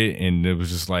of it. And it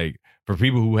was just like, for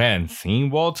people who hadn't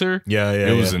seen Walter,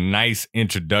 it was a nice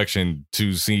introduction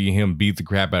to see him beat the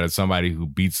crap out of somebody who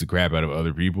beats the crap out of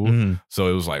other people. So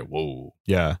it was like, whoa.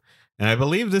 Yeah. And I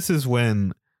believe this is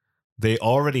when they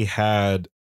already had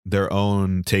their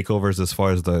own takeovers as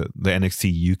far as the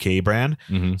NXT UK brand.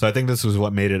 So I think this was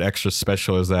what made it extra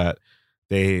special, is that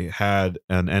they had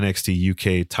an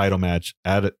NXT UK title match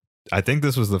at it. I think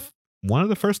this was one of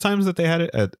the first times that they had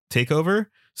it at TakeOver.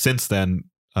 Since then,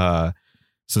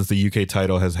 since the UK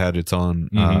title has had its own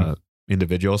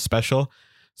individual special.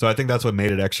 So I think that's what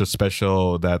made it extra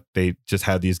special, that they just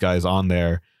had these guys on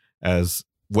there as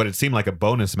what it seemed like a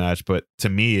bonus match, but to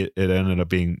me it ended up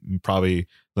being probably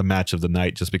the match of the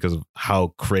night, just because of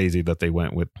how crazy that they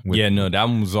went with. Yeah, no, that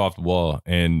one was off the wall.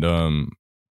 And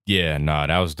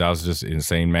that was just an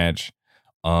insane match.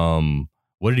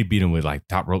 What did he beat him with? Like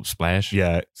top rope splash?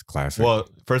 Yeah, it's classic. Well,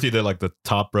 first he did like the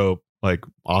top rope, like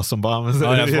awesome bomb. Oh,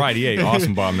 that's right. Yeah,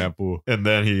 awesome bomb that fool. And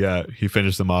then he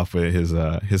finished him off with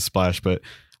his splash. But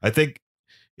I think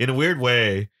in a weird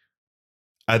way,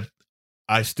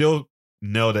 I still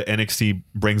know that NXT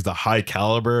brings the high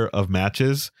caliber of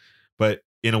matches, but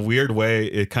in a weird way,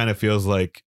 it kind of feels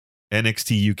like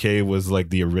NXT UK was like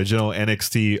the original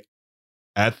NXT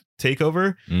at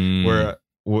TakeOver,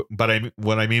 what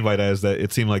I mean by that is that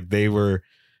it seemed like they were,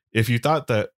 if you thought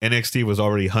that NXT was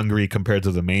already hungry compared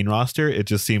to the main roster, it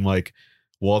just seemed like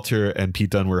Walter and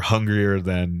Pete Dunne were hungrier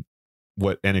than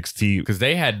what NXT, because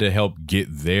they had to help get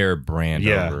their brand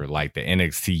over, like the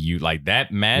NXT like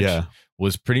that match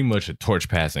was pretty much a torch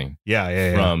passing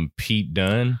from Pete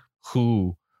Dunne,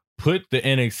 who put the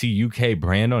NXT UK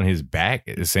brand on his back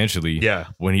essentially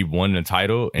when he won the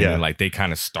title, and then like they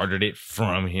kind of started it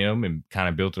from him and kind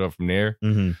of built it up from there.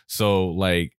 So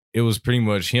like it was pretty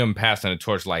much him passing the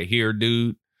torch, like, here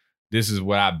dude, this is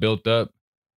what I built up,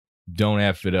 don't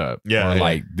F it up.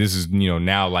 Like this is,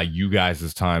 now like you guys,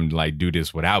 it's time to like do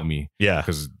this without me,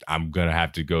 because I'm gonna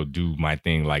have to go do my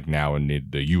thing like now in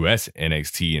the US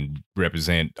NXT and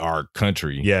represent our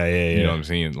country. You know what I'm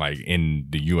saying, like in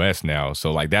the US now.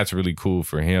 So like that's really cool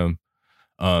for him.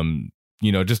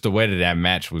 Just the way that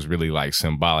match was really like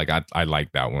symbolic. I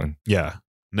like that one.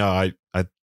 No,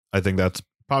 I think that's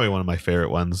probably one of my favorite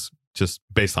ones, just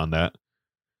based on that.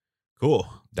 Cool.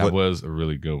 That was a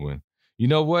really good one. You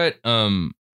know what?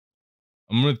 I'm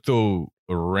going to throw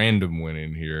a random one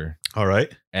in here. All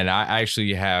right. And I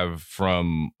actually have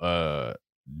from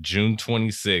June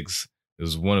 26th. It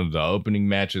was one of the opening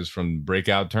matches from the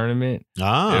Breakout tournament.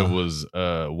 It was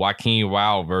Joaquin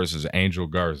Wilde versus Angel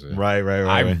Garza. Right.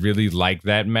 I really liked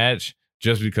that match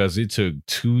just because it took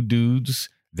two dudes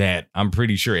that I'm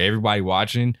pretty sure everybody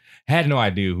watching had no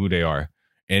idea who they are.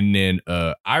 And then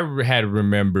I had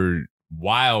remembered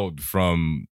Wilde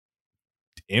from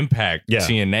Impact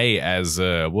TNA as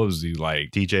what was he,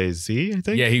 like DJ Z, I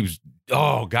think? Yeah, he was.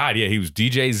 Oh God, yeah, he was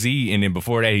DJ Z, and then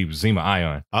before that he was Zema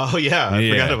Ion. Oh yeah, I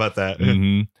forgot about that.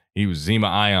 He was Zema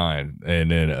Ion,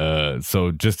 and then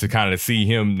so just to kind of see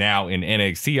him now in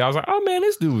NXT, I was like, oh man,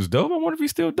 this dude was dope. I wonder if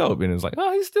he's still dope. And it's like,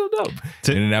 oh, he's still dope.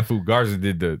 And then that fool Garza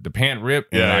did the pant rip,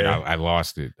 and I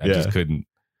lost it. I just couldn't.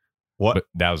 What? But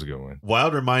that was a good one.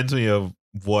 Wild reminds me of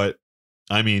what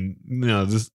I mean.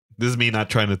 This is me not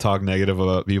trying to talk negative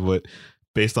about people, but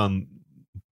based on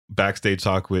backstage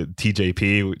talk with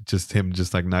TJP, just him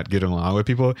just like not getting along with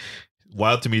people.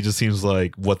 Wild to me just seems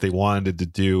like what they wanted to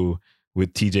do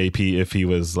with TJP if he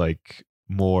was like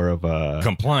more of a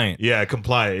compliant.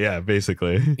 Yeah,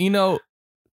 basically.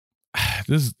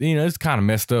 this, it's kind of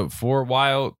messed up for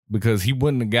Wild because he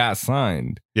wouldn't have got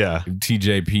signed Yeah. if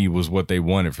TJP was what they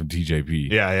wanted from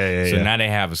TJP. Yeah. So now they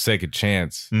have a second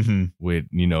chance with,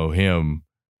 him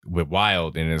with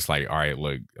Wild. And it's like, all right,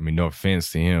 look, I mean, no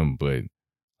offense to him, but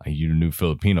like, you the new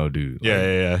Filipino dude. Like,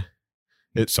 Yeah.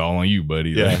 It's all on you,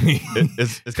 buddy. Yeah. Like,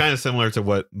 It's kind of similar to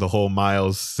what the whole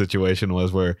Miles situation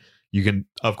was, where you can,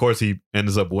 of course, he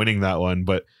ends up winning that one,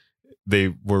 but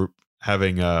they were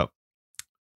having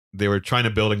they were trying to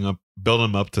build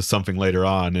him up to something later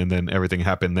on, and then everything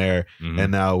happened there.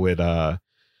 And now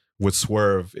with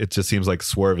Swerve, it just seems like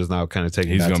Swerve is now kind of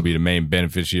taking. He's going to be the main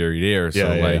beneficiary there.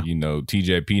 So Yeah.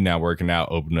 TJP now working out,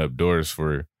 opening up doors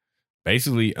for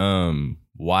basically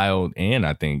Wild and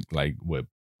I think like what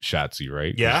Shotzi,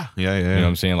 right? Yeah. You know what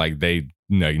I'm saying? Like they,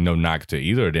 no knock to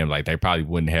either of them. Like they probably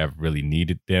wouldn't have really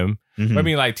needed them. Mhm. But I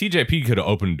mean, like TJP could have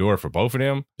opened the door for both of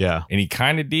them, Yeah. and he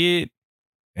kind of did.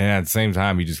 And at the same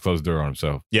time, he just closed the door on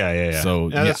himself. Yeah. So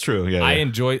That's true. Yeah.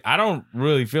 I don't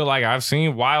really feel like I've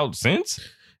seen Wild since.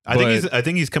 I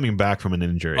think he's coming back from an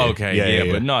injury. Okay,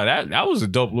 yeah. But no, that was a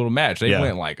dope little match. They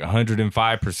went like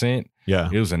 105%. Yeah.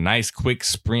 It was a nice quick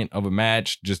sprint of a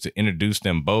match just to introduce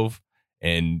them both.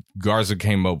 And Garza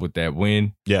came up with that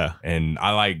win. Yeah. And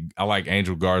I like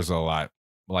Angel Garza a lot.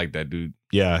 I like that dude.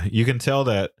 Yeah. You can tell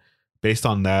that based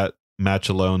on that match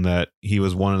alone that he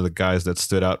was one of the guys that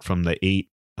stood out from the 8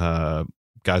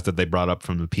 guys that they brought up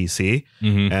from the PC.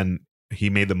 Mm-hmm. And he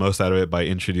made the most out of it by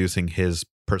introducing his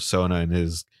persona and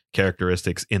his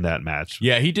characteristics in that match.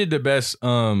 Yeah, he did the best.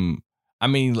 I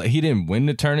mean, like, he didn't win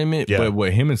the tournament, but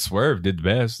what him and Swerve did the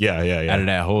best. Yeah. Out of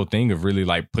that whole thing of really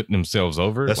like putting themselves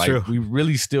over. That's like, true. We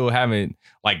really still haven't,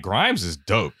 like, Grimes is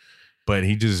dope, but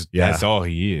he just, that's all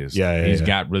he is. He's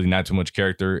got really not too much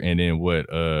character. And then what,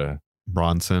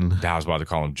 Bronson. I was about to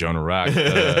call him Jonah Rock.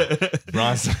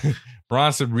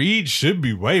 Bronson Reed should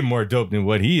be way more dope than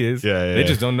what he is. They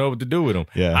just don't know what to do with him.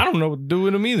 I don't know what to do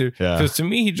with him either. Because to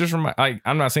me, he just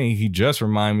I'm not saying he just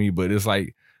remind me, but it's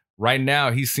like right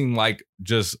now he seemed like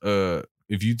just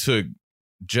if you took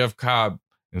Jeff Cobb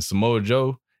and Samoa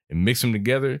Joe and mix them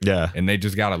together, and they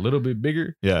just got a little bit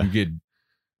bigger, you get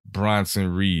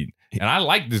Bronson Reed. And I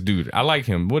like this dude. I like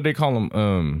him. What they call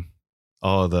him?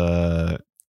 The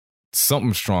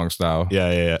something strong style.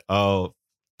 Yeah. Oh,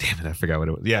 damn it! I forgot what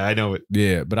it was. Yeah, I know it.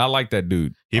 Yeah, but I like that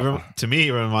dude. To me,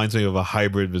 he reminds me of a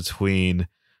hybrid between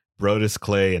Brodus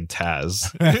Clay and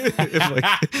Taz,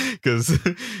 because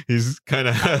he's kind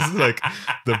of has like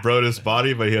the Brodus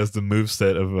body, but he has the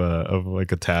moveset of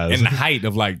like a Taz and the height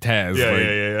of like Taz.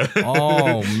 Yeah.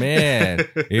 Oh man,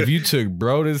 if you took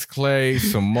Brodus Clay,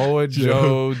 Samoa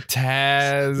Joe,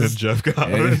 Taz, and Jeff Cobb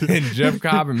and Jeff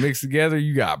Cobb and mixed together,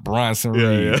 you got Bronson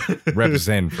Reed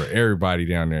representing for everybody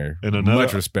down there. And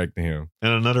much respect to him.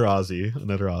 And another Aussie.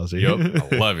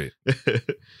 Yep, I love it.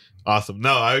 Awesome.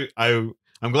 No,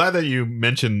 I'm glad that you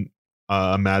mentioned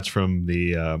a match from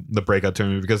the breakout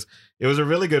tournament, because it was a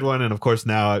really good one. And of course,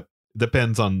 now it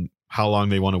depends on how long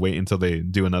they want to wait until they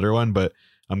do another one. But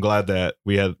I'm glad that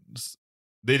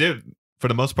they did, for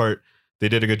the most part, they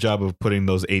did a good job of putting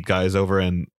those 8 guys over,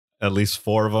 and at least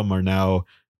 4 of them are now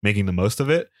making the most of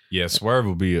it. Yeah, Swerve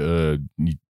will be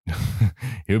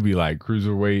he'll be like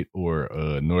cruiserweight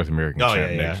or North American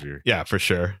champ next year. Yeah, for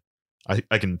sure.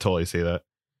 I can totally see that.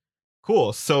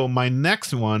 Cool. So my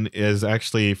next one is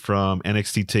actually from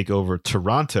NXT TakeOver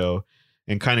Toronto,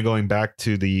 and kind of going back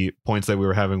to the points that we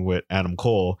were having with Adam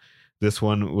Cole. This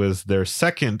one was their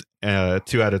second 2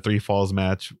 out of 3 falls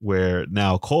match, where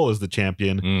now Cole is the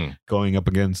champion going up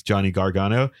against Johnny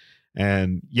Gargano.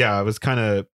 And yeah, I was kind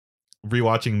of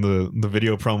rewatching the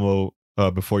video promo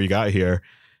before you got here.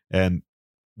 And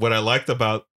what I liked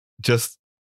about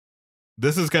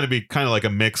this is going to be kind of like a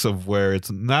mix of where it's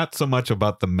not so much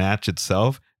about the match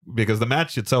itself, because the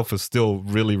match itself is still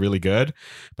really, really good.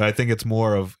 But I think it's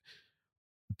more of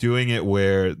doing it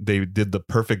where they did the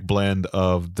perfect blend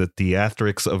of the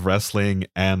theatrics of wrestling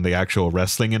and the actual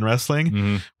wrestling in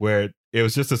wrestling, where it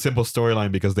was just a simple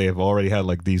storyline, because they have already had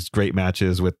like these great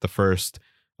matches with the first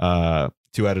 2 out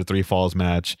of 3 falls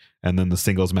match, and then the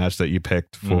singles match that you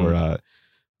picked for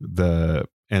the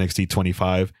NXT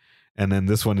 25. And then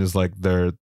this one is like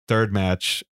their third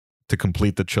match to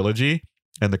complete the trilogy,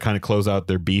 and to kind of close out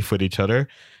their beef with each other,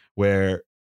 where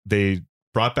they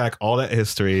brought back all that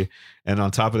history. And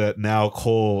on top of that, now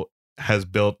Cole has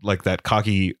built like that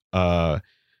cocky, that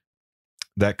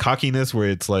cockiness where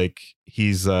it's like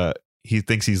he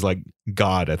thinks he's like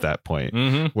God at that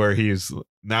point, where he's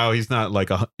not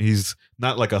like a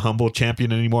humble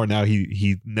champion anymore. Now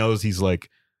he knows he's like,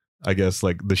 I guess,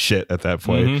 like the shit at that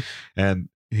point. And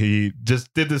he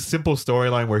just did this simple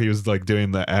storyline where he was like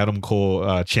doing the Adam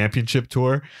Cole championship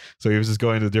tour. So he was just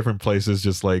going to different places,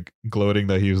 just like gloating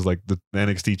that he was like the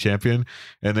NXT champion.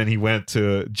 And then he went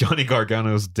to Johnny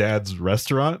Gargano's dad's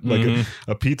restaurant, like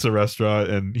a pizza restaurant,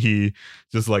 and he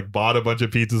just like bought a bunch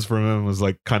of pizzas from him and was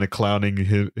like kind of clowning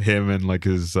him and like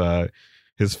his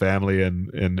family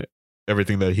and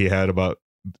everything that he had about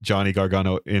Johnny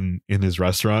Gargano in his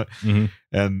restaurant.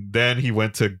 And then he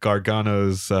went to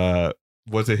Gargano's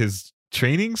was it his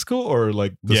training school or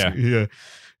like yeah,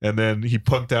 and then he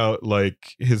punked out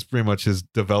like his pretty much his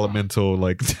developmental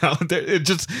like talent there. It's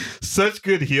just such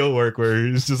good heel work where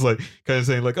he's just like kind of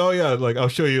saying like, oh yeah, like I'll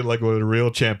show you like what a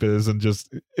real champ is, and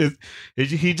just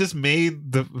he just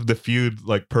made the feud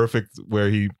like perfect where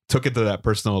he took it to that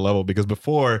personal level, because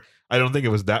before I don't think it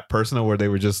was that personal where they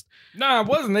were just it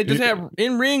wasn't. They just have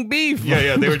in-ring beef.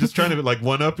 Yeah, they were just trying to like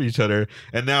one up each other.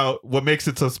 And now what makes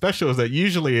it so special is that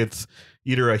usually it's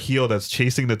either a heel that's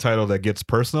chasing the title that gets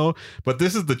personal, but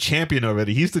this is the champion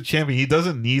already. He's the champion. He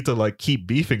doesn't need to like keep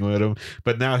beefing with him,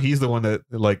 but now he's the one that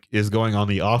like is going on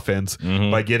the offense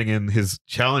by getting in his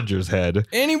challenger's head.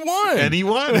 And he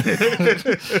won.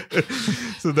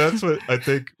 So that's what I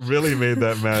think really made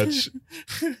that match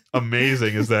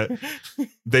amazing, is that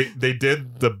they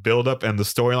did the build up and the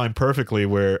storyline perfectly,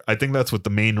 where I think that's what the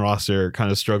main roster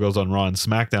kind of struggles on Raw and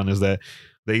SmackDown, is that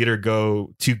they either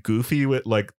go too goofy with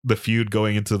like the feud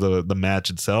going into the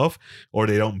match itself, or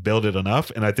they don't build it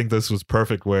enough. And I think this was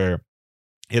perfect where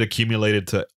it accumulated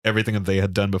to everything that they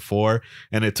had done before,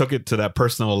 and it took it to that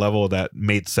personal level that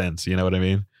made sense. You know what I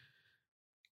mean?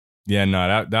 Yeah,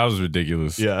 no, that was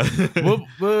ridiculous. Yeah. Well,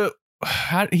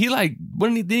 he like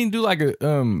didn't he do like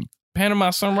a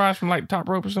Panama Sunrise from like top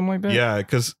rope or something like that? Yeah,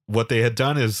 because what they had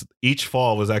done is each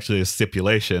fall was actually a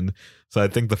stipulation. So I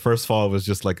think the first fall was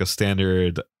just like a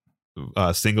standard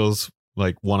singles,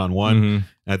 like one-on-one. And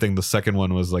I think the second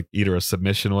one was like either a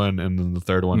submission one, and then the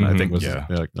third one I think was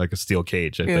like a steel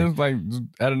cage. I think it was like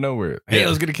out of nowhere. Hey,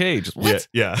 let's get a cage. What?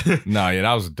 Yeah. No,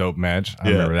 that was a dope match. I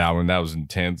remember that one. That was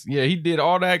intense. Yeah, he did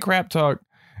all that crap talk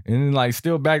and then like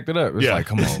still backed it up. It's like,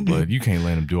 come on, bud, you can't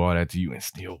let him do all that to you and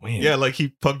still win. Yeah, like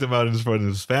he punked him out in front of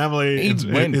his family. He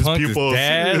went and punked his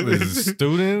dad, his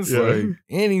students, like,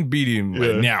 and he beat him.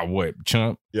 Like, now what,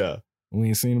 chump? Yeah, we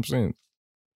ain't seen him since,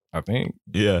 I think.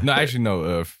 Yeah, no, actually,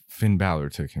 no. Finn Balor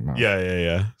took him out.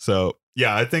 Yeah. So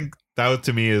yeah, I think that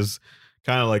to me is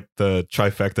kind of like the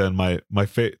trifecta, and my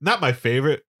not my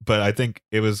favorite, but I think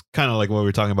it was kind of like what we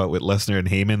were talking about with Lesnar and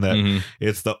Heyman, that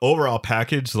it's the overall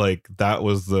package. Like that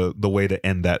was the way to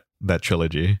end that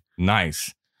trilogy.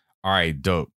 Nice. All right,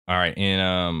 dope. All right,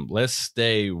 and let's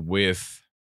stay with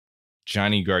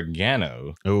Johnny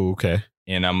Gargano. Oh, okay.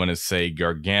 And I'm gonna say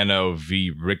Gargano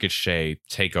v Ricochet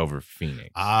Takeover Phoenix.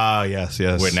 Ah, yes.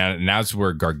 Wait, now it's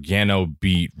where Gargano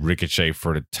beat Ricochet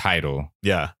for the title.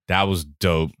 Yeah, that was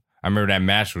dope. I remember that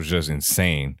match was just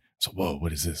insane. So, whoa,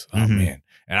 what is this? Oh man.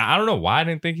 And I don't know why I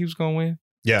didn't think he was going to win.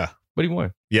 Yeah. But he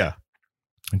won. Yeah.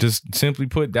 Just simply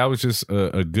put, that was just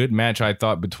a good match, I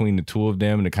thought, between the two of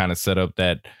them to kind of set up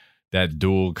that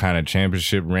dual kind of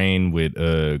championship reign with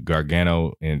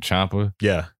Gargano and Ciampa.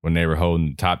 Yeah. When they were holding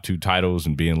the top two titles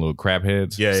and being little crap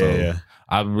heads. Yeah.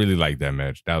 I really liked that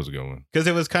match. That was a good one. Because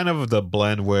it was kind of the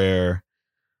blend where,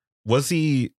 was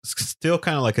he still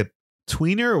kind of like a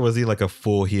tweener, or was he like a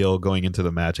full heel going into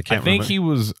the match? I think he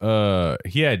was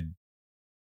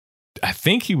I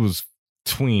think he was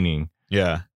tweening.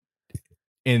 Yeah.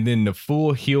 And then the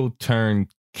full heel turn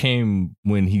came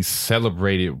when he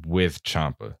celebrated with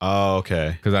Ciampa. Oh,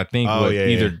 okay. Because I think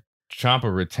either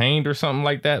Ciampa retained or something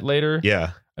like that later.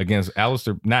 Yeah. Against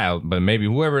Alistair, but maybe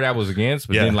whoever that was against.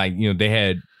 But then like, they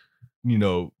had,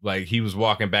 like he was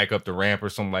walking back up the ramp or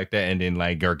something like that. And then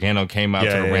like Gargano came out to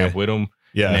the ramp with him.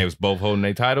 Yeah. And they was both holding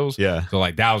their titles. Yeah. So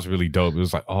like that was really dope. It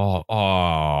was like,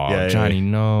 Johnny,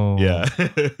 no. Yeah.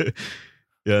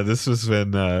 Yeah. This was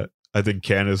when I think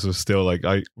Candice was still like,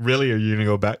 are you gonna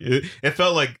go back? It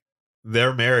felt like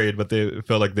they're married, but it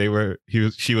felt like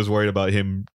she was worried about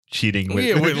him cheating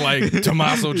with like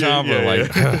Tommaso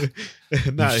Ciampa.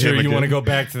 Not sure him you want to go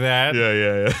back to that?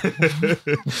 Yeah.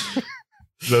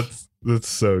 That's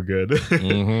so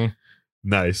good.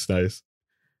 Nice.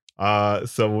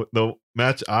 So the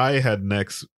match I had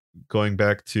next, going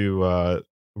back to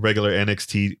regular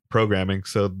NXT programming.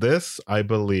 So this, I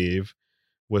believe,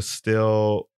 was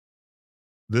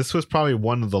probably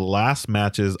one of the last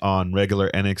matches on regular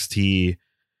NXT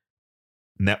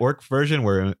network version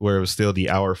where it was still the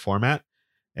hour format.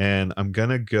 And I'm going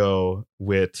to go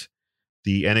with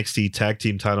the NXT tag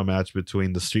team title match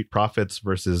between the Street Profits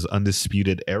versus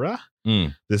Undisputed Era.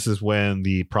 This is when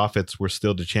the Profits were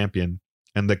still the champion.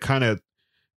 And the kind of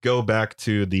go back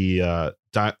to the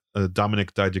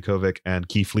Dominic Dijakovic and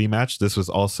Keith Lee match. This was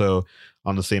also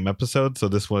on the same episode. So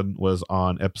this one was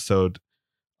on episode.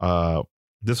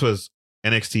 This was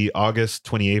NXT August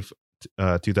 28th,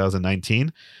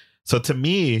 2019. So to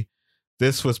me,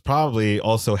 this was probably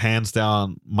also hands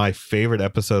down my favorite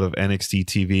episode of NXT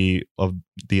TV of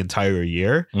the entire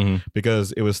year,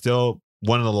 because it was still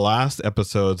one of the last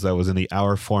episodes that was in the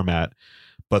hour format.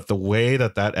 But the way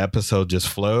that episode just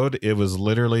flowed, it was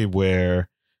literally where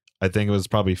I think it was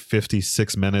probably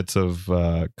 56 minutes of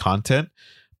content.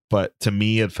 But to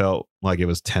me, it felt like it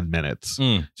was 10 minutes.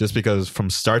 Just because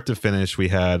from start to finish, we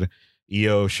had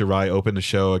Io Shirai open the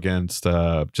show against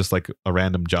just like a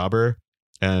random jobber.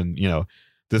 And, you know,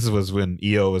 this was when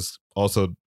Io was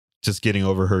also just getting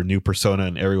over her new persona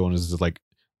and everyone was just like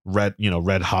red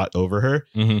hot over her.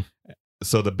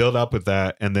 So the build up with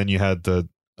that. And then you had the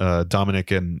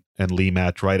Dominic and Lee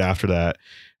match right after that.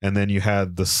 And then you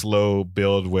had the slow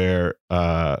build where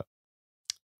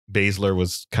Baszler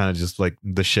was kind of just like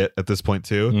the shit at this point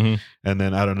too. And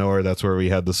then out of nowhere, that's where we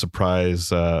had the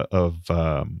surprise of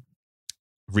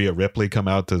Rhea Ripley come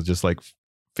out to just like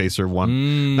face her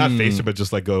not face her, but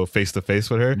just like go face to face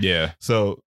with her. Yeah.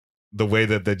 So the way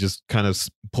that they just kind of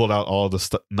pulled out all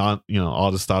the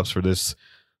all the stops for this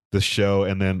show,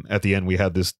 and then at the end we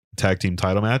had this tag team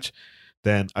title match,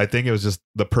 then I think it was just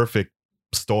the perfect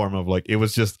storm of like, it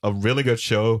was just a really good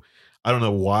show. I don't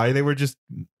know why they were just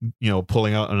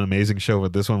pulling out an amazing show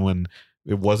with this one when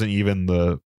it wasn't even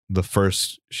the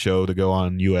first show to go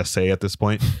on USA at this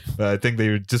point. But I think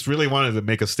they just really wanted to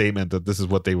make a statement that this is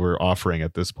what they were offering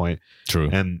at this point. True.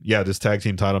 And yeah, this tag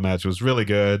team title match was really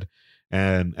good.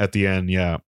 And at the end,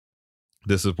 yeah,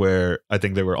 this is where I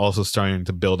think they were also starting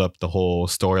to build up the whole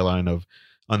storyline of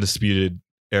Undisputed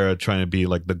Era trying to be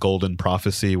like the golden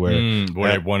prophecy where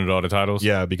they wanted all the titles.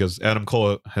 Yeah, because Adam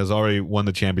Cole has already won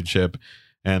the championship.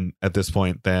 And at this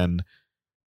point, then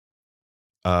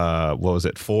what was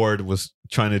it? Ford was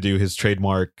trying to do his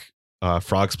trademark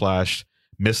frog splash,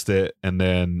 missed it, and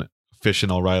then Fish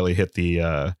and O'Reilly hit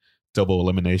the double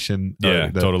elimination.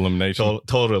 Total elimination.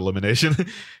 Total elimination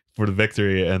for the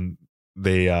victory, and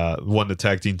they won the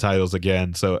tag team titles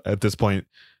again. So at this point,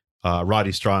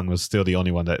 Roddy Strong was still the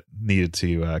only one that needed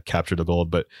to capture the gold.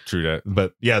 But true that.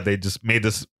 But yeah, they just made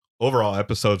this overall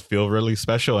episode feel really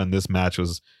special, and this match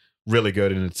was really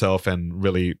good in itself, and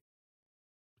really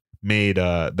made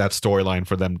that storyline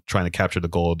for them trying to capture the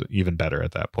gold even better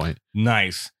at that point.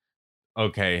 Nice.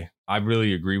 Okay. I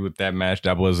really agree with that match.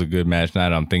 That was a good match. Now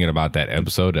that I'm thinking about that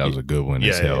episode, that was a good one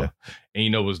as hell. Yeah. And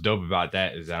you know what's dope about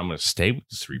that is that I'm going to stay with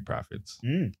the Street Profits.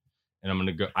 And I'm going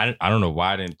to go. I don't know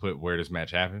why I didn't put where this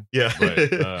match happened. Yeah.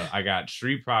 But I got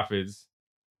Street Profits,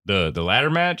 the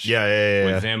ladder match. Yeah.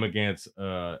 With them against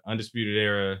Undisputed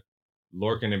Era,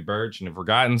 Lorcan and Birch and the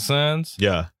Forgotten Sons.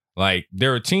 Yeah. Like,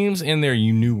 there were teams in there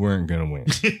you knew weren't going to win.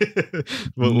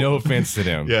 No offense to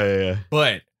them. Yeah.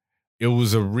 But it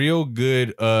was a real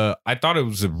good, I thought it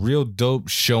was a real dope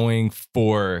showing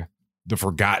for the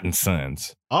Forgotten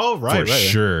Sons. Oh, right. For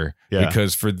sure. Yeah.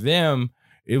 Because for them,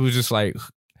 it was just like,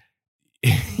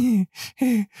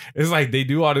 it's like they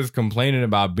do all this complaining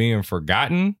about being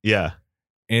forgotten. Yeah.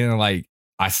 And like,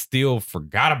 I still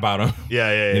forgot about them. Yeah.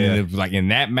 And it was like in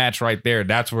that match right there,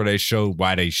 that's where they showed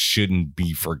why they shouldn't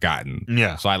be forgotten.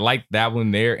 Yeah. So I liked that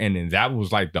one there. And then that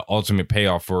was like the ultimate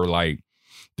payoff for like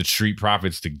the Street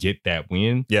Profits to get that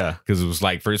win. Yeah. Because it was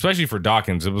like, especially for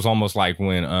Dawkins, it was almost like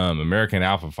when American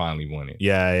Alpha finally won it.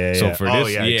 Yeah. So for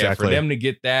this, exactly. for them to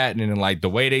get that, and then like the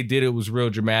way they did it was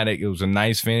real dramatic. It was a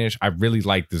nice finish. I really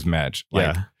liked this match.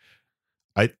 Like,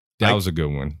 that was a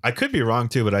good one. I could be wrong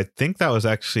too, but I think that was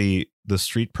actually the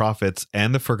Street Profits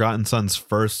and the Forgotten Sons'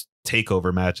 first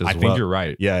takeover match as well. I think you're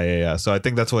right. Yeah. So I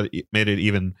think that's what made it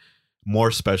even more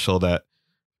special, that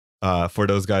for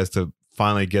those guys to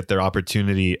finally get their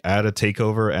opportunity at a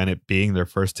takeover and it being their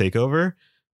first takeover.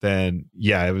 Then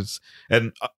yeah, it was.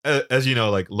 And as you know,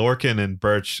 like Lorcan and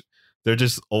Birch, they're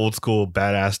just old school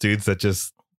badass dudes that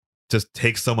just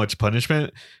take so much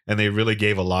punishment, and they really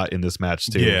gave a lot in this match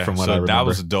too. Yeah, from what so I remember. That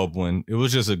was a dope one. It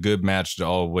was just a good match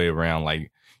all the way around. Like,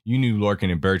 you knew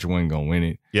Lorcan and Birch weren't gonna win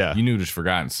it. Yeah, you knew the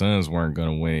Forgotten Sons weren't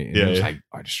gonna win it. And it was like,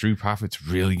 are the Street Profits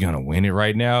really gonna win it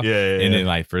right now? Yeah. And then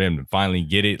like for them to finally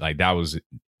get it, like that was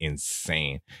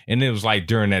insane. And it was like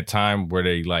during that time where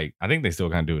they like, I think they still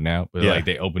kind of do it now, but like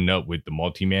they opened up with the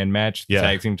multi-man match, the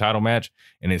tag team title match,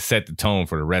 and it set the tone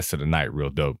for the rest of the night real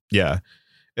dope. Yeah.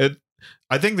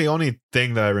 I think the only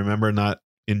thing that I remember not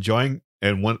enjoying,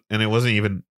 and it wasn't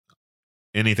even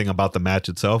anything about the match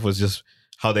itself, was just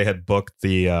how they had booked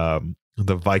the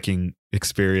Viking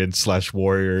Experience /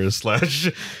 Warriors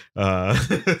 /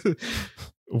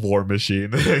 war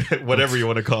machine, whatever you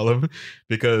want to call him,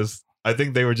 because I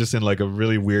think they were just in like a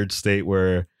really weird state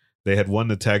where they had won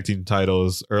the tag team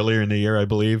titles earlier in the year, I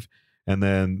believe. And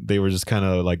then they were just kind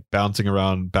of like bouncing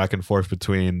around back and forth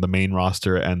between the main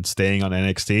roster and staying on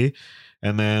NXT.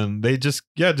 And then they just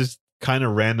kind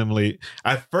of randomly.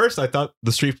 At first, I thought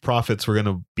the Street Profits were going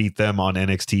to beat them on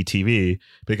NXT TV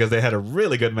because they had a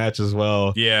really good match as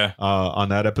well. Yeah. On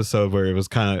that episode where it was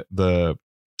kind of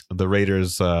the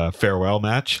Raiders farewell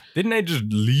match. Didn't they just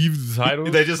leave the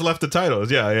title? They just left the titles.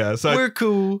 Yeah. So we're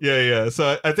cool. Yeah.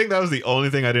 So I think that was the only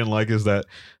thing I didn't like is that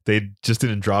they just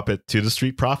didn't drop it to the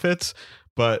Street Profits.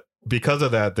 But because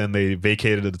of that, then they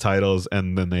vacated the titles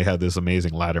and then they had this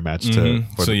amazing ladder match too.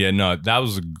 So that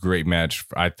was a great match.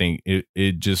 I think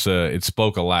it just it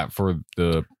spoke a lot for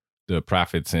the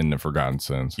Profits and the Forgotten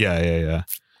Sons. Yeah.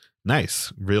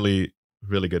 Nice. Really,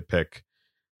 really good pick.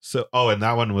 So, and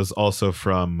that one was also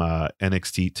from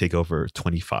NXT TakeOver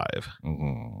 25.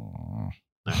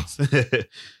 Nice.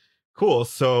 Cool.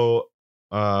 So,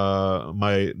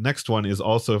 my next one is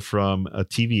also from a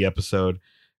TV episode.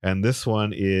 And this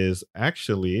one is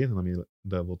actually, let me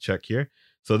double check here.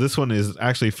 So, this one is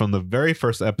actually from the very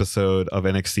first episode of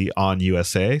NXT on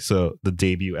USA. So, the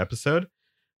debut episode.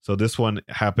 So this one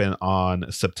happened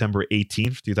on September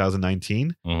 18th,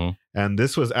 2019. Mm-hmm. And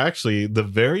this was actually the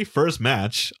very first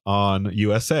match on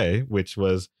USA, which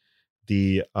was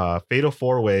the Fatal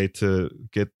 4-Way to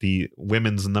get the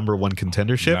women's #1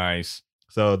 contendership. Nice.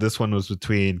 So this one was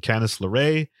between Candice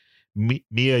LeRae,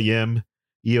 Mia Yim,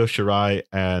 Io Shirai,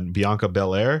 and Bianca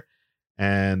Belair.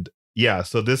 And yeah,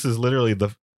 so this is literally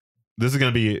this is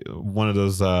going to be one of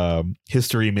those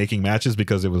history-making matches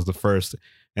because it was the first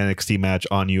NXT match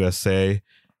on USA.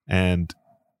 And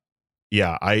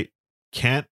yeah, I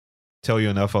can't tell you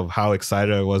enough of how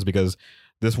excited I was because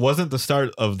this wasn't the start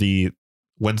of the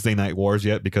Wednesday Night Wars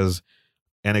yet because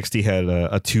NXT had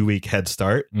a 2-week head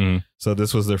start. So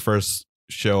this was their first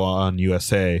show on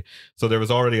USA. So there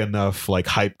was already enough like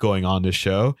hype going on this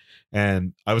show.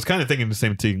 And I was kind of thinking the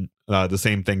same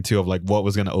thing too of like what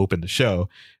was going to open the show.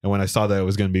 And when I saw that it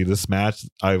was going to be this match,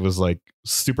 I was like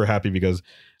super happy because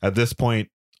at this point,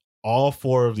 all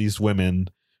 4 of these women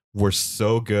were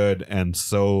so good and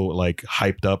so like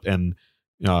hyped up and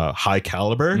high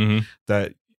caliber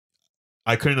that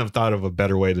I couldn't have thought of a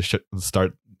better way to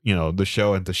start, the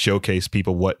show and to showcase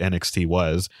people what NXT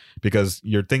was, because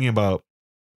you're thinking about,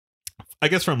 I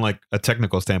guess from like a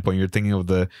technical standpoint, you're thinking of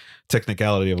the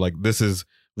technicality of like, this is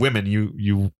women.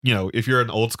 You if you're an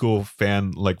old school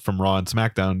fan, like from Raw and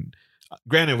SmackDown,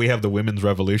 granted we have the women's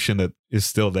revolution that is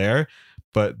still there,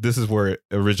 but this is where it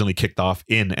originally kicked off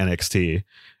in NXT.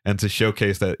 And to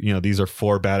showcase that, these are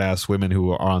 4 badass women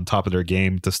who are on top of their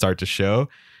game to start the show.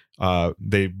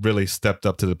 They really stepped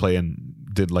up to the plate and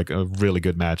did like a really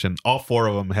good match. And all 4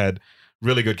 of them had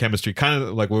really good chemistry, kind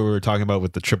of like what we were talking about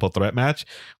with the triple threat match,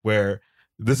 where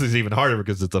this is even harder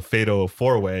because it's a fatal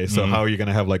 4-way. So how are you going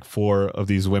to have like 4 of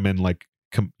these women like,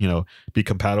 be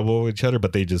compatible with each other?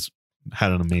 But they just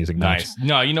had an amazing match. Nice.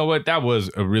 No, you know what? That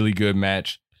was a really good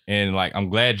match. And like, I'm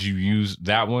glad you used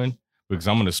that one because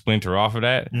I'm going to splinter off of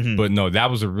that. But no,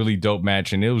 that was a really dope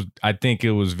match. And I think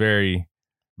it was very,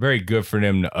 very good for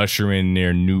them to usher in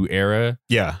their new era.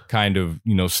 Yeah. Kind of,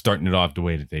 starting it off the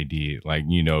way that they did. Like,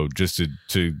 just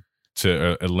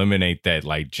to eliminate that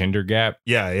like gender gap.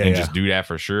 Yeah. Just do that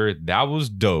for sure. That was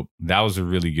dope. That was a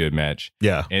really good match.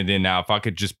 Yeah. And then now if I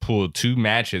could just pull 2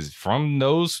 matches from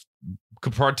those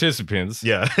participants.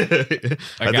 Yeah.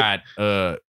 I got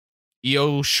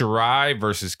Io Shirai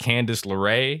versus Candice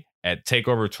LeRae at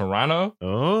TakeOver Toronto.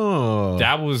 Oh,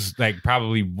 that was like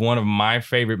probably one of my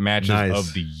favorite matches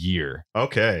of the year.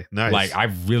 Okay, nice. Like I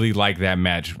really like that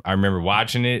match. I remember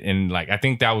watching it, and like I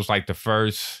think that was like the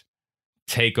first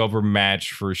TakeOver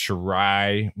match for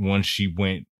Shirai once she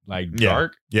went like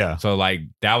dark. Yeah. So like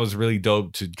that was really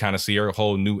dope to kind of see her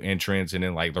whole new entrance, and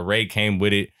then like LeRae came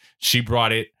with it. She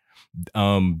brought it.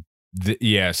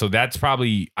 So that's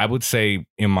probably, I would say,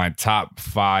 in my top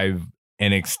 5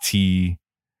 NXT,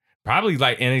 probably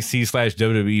like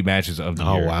NXT/WWE matches of the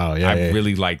year. Oh wow, yeah, I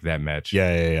really like that match.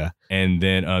 Yeah. And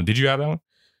then, did you have that one?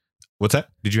 What's that?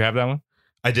 Did you have that one?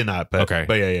 I did not. But, okay.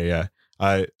 But yeah.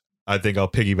 I think I'll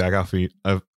piggyback off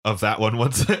of that one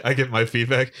once I get my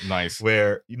feedback. Nice.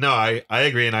 Where I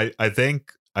agree, and I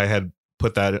think I had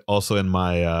put that also in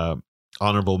my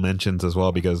honorable mentions as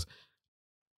well, because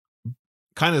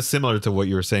kind of similar to what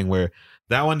you were saying, where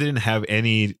that one didn't have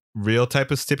any real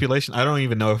type of stipulation. I don't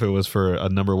even know if it was for a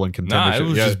 *1 contender. Nah, it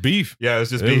was just beef. Yeah, it was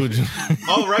just beef.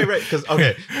 Oh, right. Because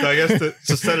okay, so I guess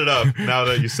to set it up, now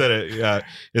that you said it,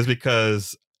 is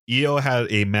because Io had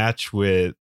a match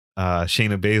with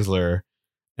Shayna Baszler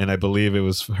and I believe it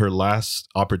was her last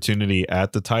opportunity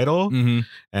at the title.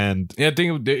 And Yeah, I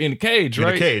think in the cage, In the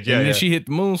right? cage, yeah, And then yeah. she hit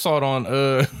the moonsault on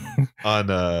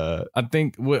on I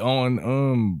think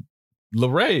on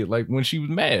LeRae, like when she was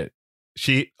mad.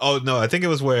 I think it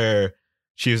was where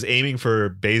she was aiming for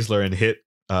Baszler and hit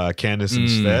Candice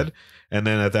instead. And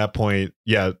then at that point,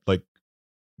 yeah, like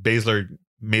Baszler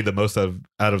made the most out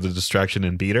of the distraction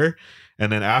and beat her.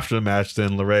 And then after the match,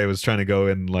 then LeRae was trying to go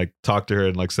and like talk to her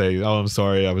and like say, "Oh, I'm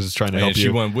sorry, I was just trying to help And you." she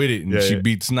went with it, and Yeah, she yeah.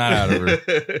 beat snot out of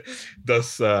her.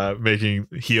 Thus making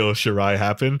heel Shirai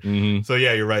happen. So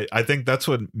yeah, you're right. I think that's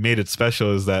what made it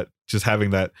special, is that just having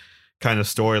that kind of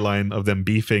storyline of them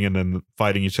beefing and then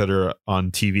fighting each other on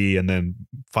TV, and then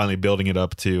finally building it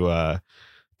up to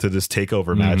this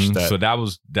takeover match. So that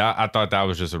was that. I thought that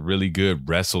was just a really good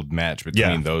wrestled match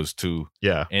between those two.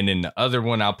 Yeah, And then the other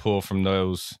one I'll pull from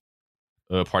those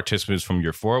participants from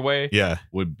your 4-way yeah,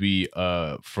 would be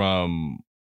from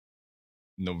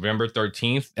November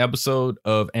 13th episode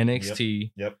of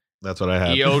NXT. yep. That's what I have.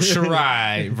 Io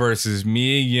Shirai versus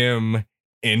Mia Yim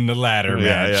in the ladder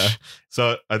match. Yeah.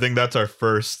 So I think that's our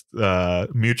first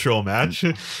mutual match,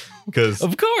 because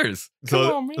Of course. Come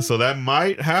on, man. so that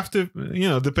might have to,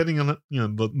 depending on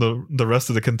the rest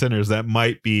of the contenders, that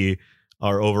might be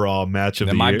our overall match of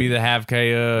That the might year. be the half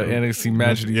K NXT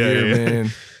match of the Yeah, year, yeah. man.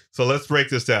 So let's break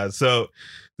this down. So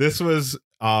this was,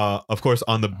 of course,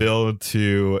 on the build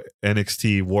to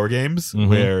NXT War Games, Mhm.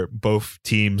 where both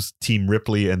teams, Team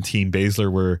Ripley and Team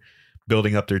Baszler, were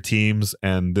building up their teams,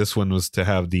 and this one was to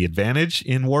have the advantage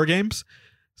in War Games.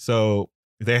 So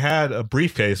they had a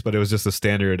briefcase, but it was just a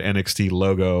standard NXT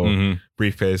logo Mhm.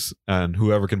 briefcase, and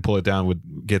whoever can pull it down would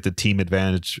get the team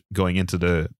advantage going into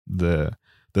the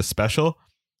special.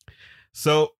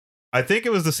 So I think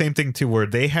it was the same thing too, where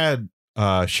they had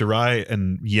Shirai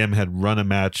and Yim had run a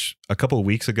match a couple of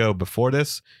weeks ago before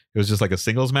this. It was just like a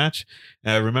singles match.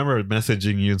 And I remember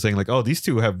messaging you and saying like, "Oh, these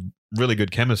two have really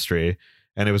good chemistry."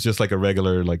 And it was just like a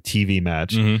regular like TV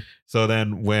match. Mhm. So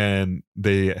then when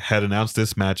they had announced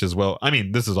this match as well, I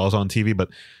mean, this is also on TV, but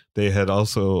they had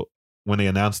also, when they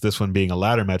announced this one being a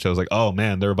ladder match, I was like, "Oh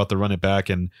man, they're about to run it back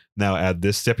and now add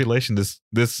this stipulation. This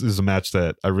is a match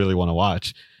that I really want to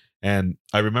watch." And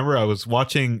I remember I was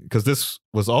watching, because this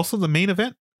was also the main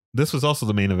event. This was also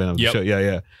the main event of the Yep. show.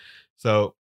 Yeah.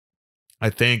 So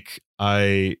I think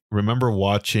I remember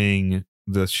watching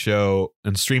the show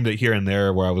and streamed it here and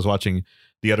there, where I was watching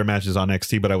the other matches on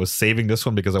NXT, but I was saving this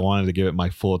one because I wanted to give it my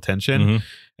full attention. Mhm.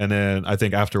 And then I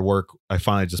think after work, I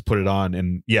finally just put it on.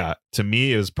 And yeah, to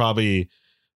me, it was probably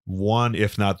one,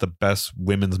 if not the best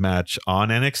women's match on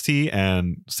NXT.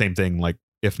 And same thing, like,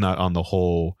 if not on the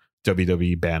whole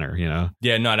WWE banner,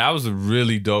 Yeah, no, that was a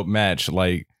really dope match.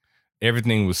 Like,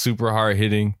 everything was super hard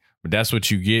hitting, but that's what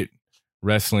you get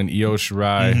wrestling Io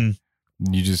Shirai. Mhm.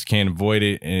 You just can't avoid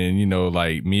it. And,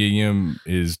 like Mia Yim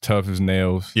is tough as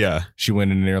nails. Yeah. She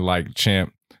went in there like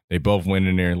champ. They both went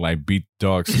in there and like beat the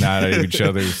dog snot out of each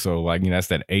other. So, like, that's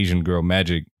that Asian girl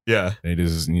magic. Yeah. It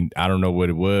is, I don't know what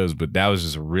it was, but that was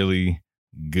just a really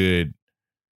good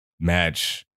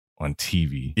match on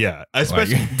TV. Yeah.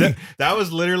 Especially Like- that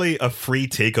was literally a free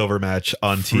takeover match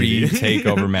on Free TV.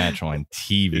 takeover match on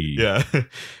TV. Yeah.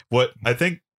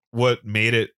 What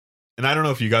made it, and I don't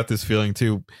know if you got this feeling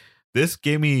too, this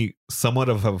gave me somewhat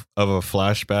of a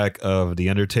flashback of The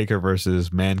Undertaker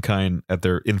versus Mankind at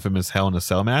their infamous Hell in a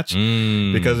Cell match.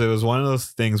 Mm. Because it was one of those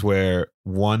things where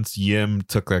once Yim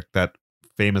took like that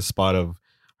famous spot of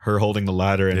her holding the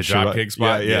ladder and The dropkick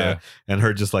spot? yeah, Yeah. and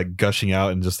her just like gushing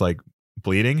out and just like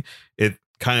bleeding, it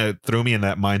kind of threw me in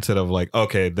that mindset of like,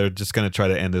 okay, they're just gonna try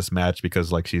to end this match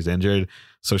because like she's injured,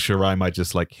 so Shirai might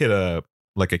just like hit a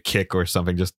kick or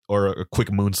something, just, or a quick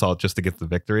moonsault just to get the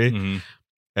victory. Mhm.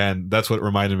 And that's what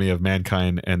reminded me of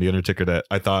Mankind and The Undertaker, that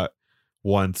I thought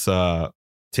once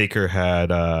Taker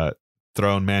had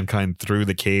thrown Mankind through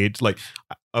the cage, like,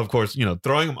 of course,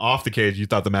 throwing him off the cage, you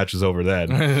thought the match was over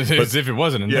then. As if it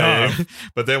wasn't enough. Yeah.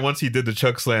 But then once he did the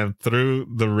choke slam through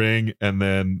the ring, and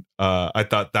then I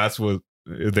thought that's what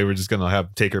they were just going to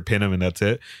have Taker pin him and that's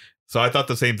it. So I thought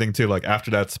the same thing too. Like,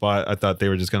 after that spot, I thought they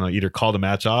were just going to either call the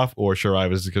match off, or Shirai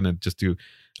was going to just do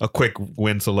a quick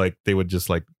win. So like they would just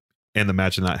like end the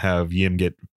match and not have Yim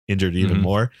get injured even Mhm.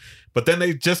 more. But then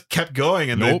they just kept going,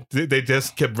 and Nope. they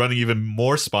just kept running even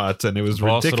more spots, and it was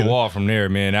Balls to ridiculous. the wall from there,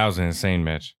 man. That was an insane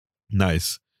match.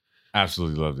 Nice.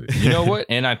 Absolutely loved it. You know what?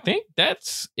 And I think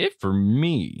that's it for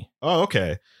me. Oh,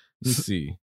 okay. Let's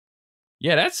see.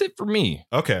 Yeah, that's it for me.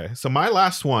 Okay. So my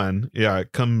last one,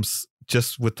 it comes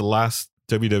just with the last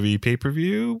WWE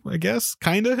pay-per-view, I guess,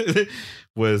 kind of,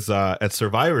 was at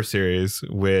Survivor Series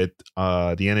with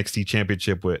the NXT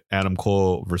Championship with Adam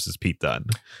Cole versus Pete Dunne.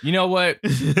 You know what?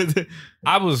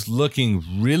 I was looking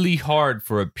really hard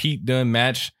for a Pete Dunne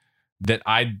match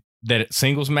that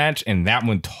singles match, and that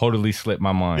one totally slipped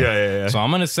my mind. Yeah. So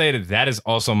I'm gonna say that is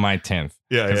also my 10th.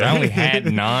 Yeah, because I only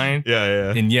had 9.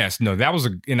 Yeah. And yes, no, that was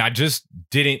and I just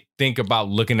didn't think about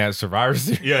looking at Survivor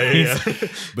Series. Yeah.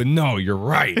 But no, you're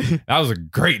right. That was a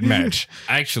great match.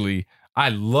 Actually, I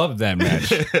love that match.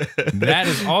 That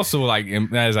is also like,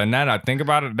 as I think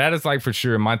about it, that is like for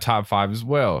sure in my top 5 as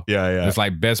well. Yeah. It's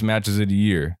like best matches of the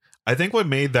year. I think what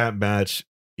made that match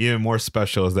even more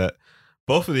special is that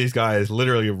both of these guys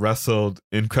literally wrestled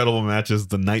incredible matches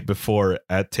the night before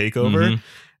at TakeOver.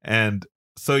 And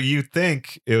so you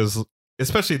think it was,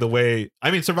 especially the way,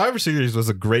 I mean, Survivor Series was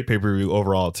a great pay-per-view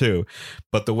overall too,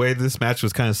 but the way this match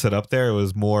was kind of set up there, it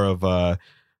was more of I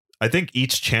think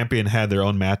each champion had their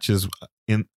own matches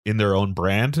in their own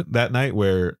brand that night,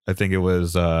 where I think it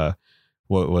was,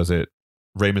 what was it?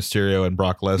 Rey Mysterio and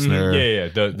Brock Lesnar.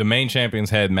 Yeah. The main champions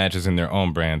had matches in their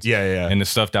own brands. Yeah. And the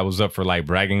stuff that was up for like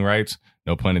bragging rights,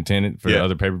 no pun intended, for the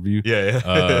other pay-per-view.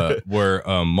 Were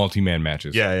multi-man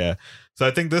matches. Yeah. So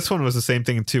I think this one was the same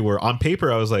thing too, where on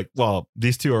paper I was like, well,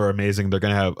 these two are amazing. They're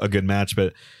going to have a good match,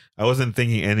 but I wasn't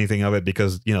thinking anything of it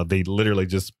because, they literally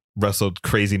just wrestled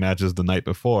crazy matches the night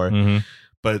before.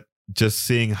 But just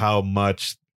seeing how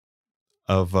much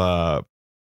of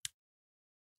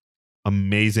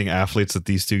amazing athletes that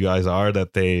these two guys are,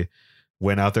 that they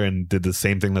went out there and did the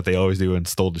same thing that they always do and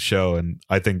stole the show. And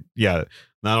I think,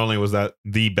 not only was that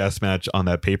the best match on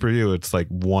that pay-per-view, it's like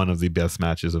one of the best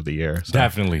matches of the year. So.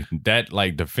 Definitely. That,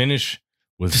 like, the finish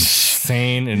was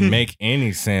insane and make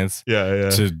any sense.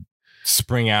 Yeah. To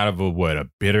spring out of a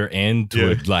bitter end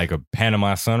to like a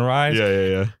Panama sunrise.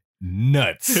 Yeah.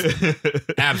 Nuts.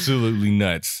 Absolutely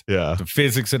nuts. Yeah. The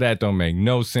physics of that don't make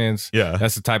no sense. Yeah.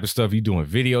 That's the type of stuff you do in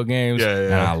video games. Yeah.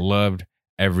 And I loved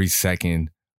every second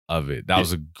of it. That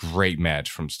was a great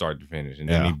match from start to finish. And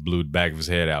then he blew the back of his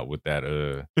head out with that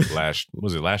last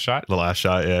shot? The last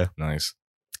shot, yeah. Nice.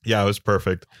 Yeah, it was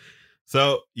perfect.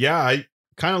 So I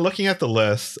kind of looking at the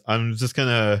list, I'm just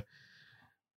gonna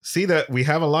see that we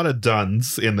have a lot of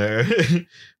Dunns in there.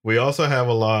 We also have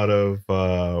a lot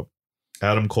of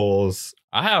Adam Cole's.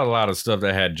 I had a lot of stuff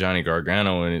that had Johnny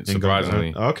Gargano in it,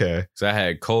 surprisingly. Okay. So I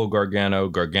had Cole Gargano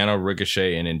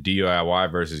Ricochet, and then DIY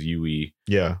versus UE.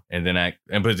 Yeah. And then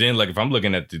but then like if I'm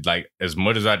looking at as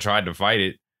much as I tried to fight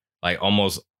it, like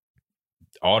almost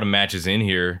all the matches in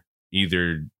here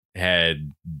either had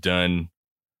a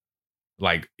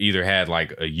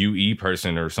UE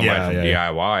person or somebody from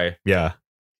DIY.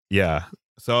 Yeah.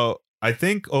 So I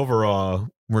think overall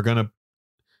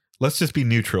let's just be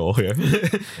neutral here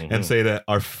and say that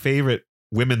our favorite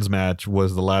women's match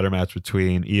was the ladder match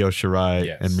between Io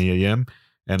Shirai and Mia Yim,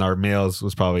 and our males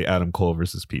was probably Adam Cole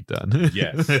versus Pete Dunne.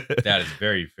 Yes, that is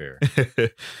very fair.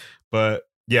 But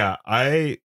yeah,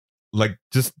 I like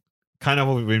just kind of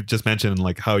what we just mentioned,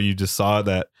 like how you just saw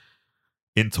that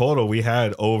in total we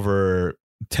had over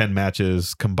 10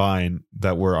 matches combined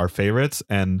that were our favorites,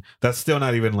 and that's still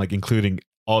not even like including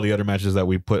all the other matches that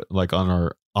we put like on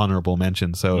our honorable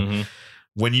mention. So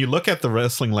when you look at the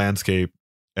wrestling landscape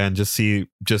and just see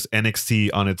just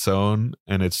NXT on its own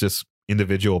and it's just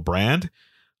individual brand,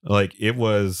 like it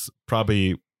was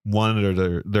probably one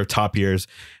of their top years.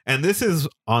 And this is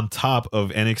on top of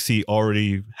NXT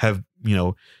already have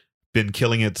been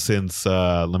killing it since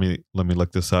let me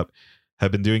look this up,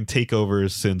 have been doing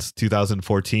takeovers since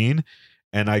 2014,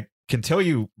 and I can tell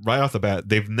you right off the bat,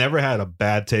 they've never had a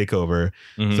bad takeover.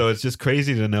 So it's just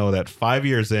crazy to know that 5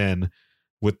 years in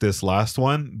with this last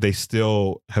one, they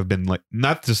still have been like,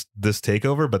 not just this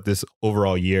takeover, but this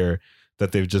overall year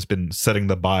that they've just been setting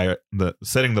the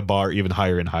bar even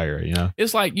higher and higher.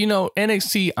 It's like,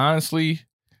 NXT honestly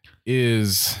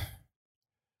is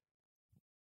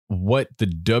what the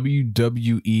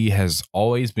WWE has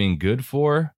always been good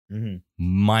for.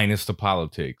 Minus the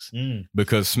politics,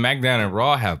 because SmackDown and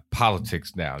Raw have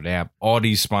politics now. They have all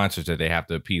these sponsors that they have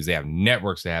to appease. They have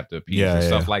networks they have to appease and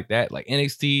stuff like that. Like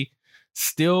NXT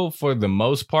still, for the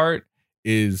most part,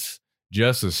 is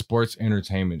just a sports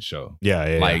entertainment show.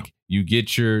 Like you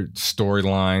get your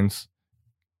storylines.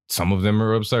 Some of them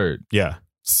are absurd.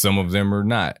 Some of them are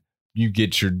not. You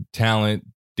get your talent.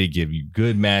 They give you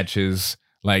good matches.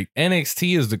 Like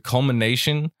NXT is the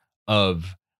culmination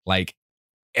of like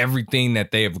everything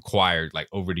that they have acquired like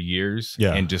over the years,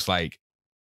 and just like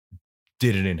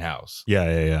did it in house.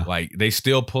 Like they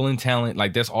still pulling talent.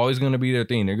 Like that's always going to be their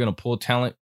thing. They're going to pull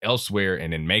talent elsewhere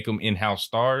and then make them in-house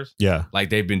stars. Yeah. Like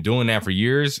they've been doing that for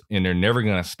years and they're never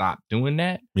going to stop doing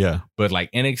that. Yeah. But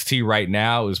like NXT right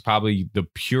now is probably the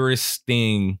purest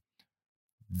thing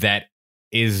that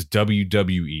is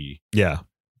WWE. Yeah.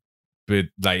 But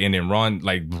like, and then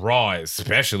Raw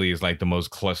especially is like the most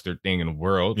clustered thing in the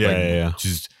world. Yeah, like, yeah.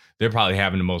 Just they're probably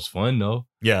having the most fun though.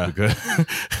 Yeah. Because,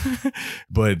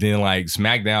 but then like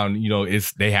SmackDown, you know,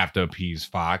 they have to appease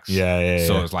Fox. Yeah.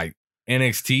 So it's like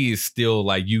NXT is still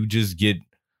like you just get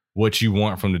what you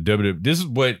want from the WWE. This is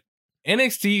what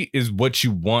NXT is, what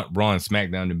you want Raw and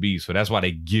SmackDown to be. So that's why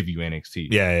they give you NXT.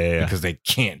 Yeah. Because they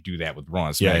can't do that with Raw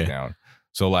and Yeah, SmackDown. yeah.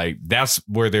 So like that's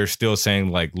where they're still saying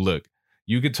like, look,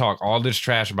 you could talk all this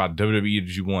trash about WWE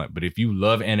that you want, but if you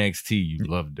love NXT, you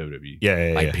love WWE.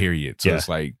 Yeah. Like period. So it's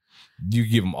like you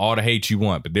give them all the hate you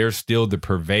want, but they're still the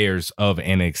purveyors of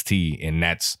NXT, and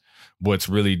that's what's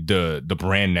really the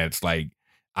brand that's like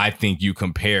I think you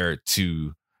compare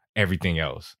to everything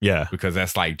else. Yeah. Because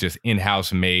that's like just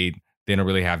in-house made. They don't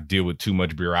really have to deal with too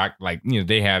much bureaucracy. Like, you know,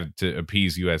 they have to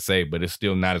appease USA, but it's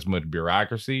still not as much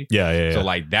bureaucracy. Yeah. So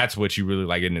like that's what you really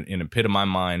like in the pit of my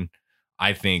mind.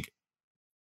 I think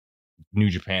New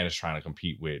Japan is trying to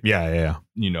compete with. Yeah.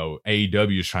 You know,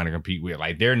 AEW is trying to compete with.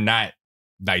 Like they're not,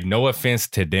 like, no offense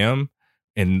to them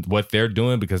and what they're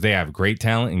doing, because they have great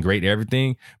talent and great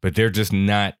everything, but they're just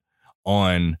not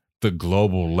on the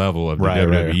global level of the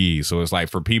WWE. Right. So it's like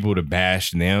for people to bash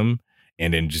them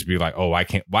and then just be like, oh, I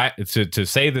can't, why to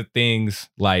say the things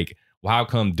like, well, how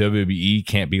come WWE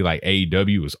can't be like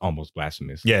AEW is almost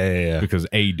blasphemous. Yeah. Because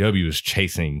AEW is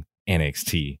chasing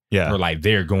NXT. Yeah. Or like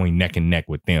they're going neck and neck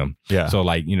with them. Yeah. So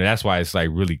like, you know, that's why it's like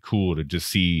really cool to just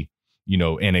see, you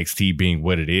know, NXT being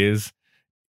what it is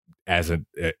as an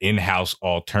in-house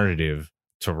alternative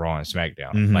to Raw and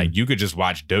SmackDown. Mm-hmm. Like you could just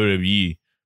watch WWE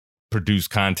produce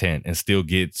content and still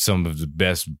get some of the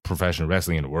best professional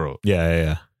wrestling in the world.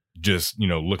 Yeah. Just, you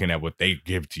know, looking at what they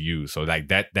give to you. So like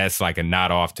that's like a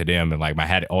nod off to them. And like my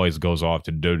hat always goes off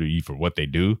to WWE for what they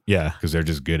do. Yeah. Because they're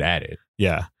just good at it.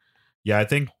 Yeah. Yeah. I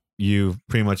think you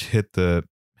pretty much hit the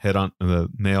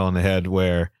nail on the head,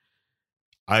 where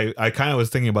I kind of was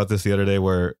thinking about this the other day,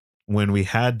 where when we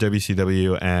had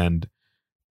WCW and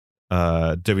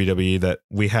WWE, that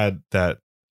we had that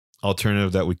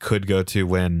alternative that we could go to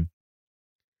when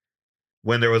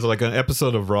there was like an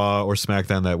episode of Raw or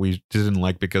SmackDown that we didn't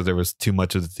like because there was too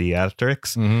much of the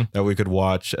theatrics, that we could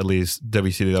watch at least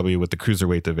WCW with the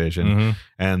cruiserweight division.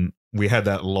 And we had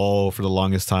that lull for the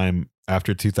longest time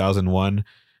after 2001,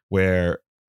 where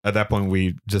at that point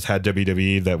we just had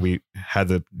WWE that we had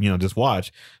to, you know, just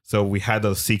watch. So we had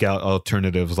to seek out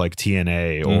alternatives like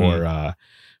TNA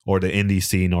or the indie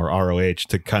scene or ROH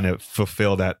to kind of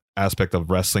fulfill that aspect of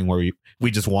wrestling where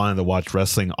we just wanted to watch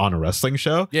wrestling on a wrestling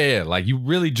show. Yeah. Like you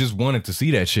really just wanted to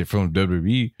see that shit from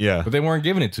WWE. Yeah. But they weren't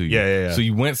giving it to you. Yeah. So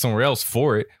you went somewhere else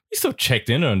for it. You still checked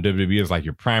in on WWE as like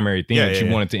your primary thing that you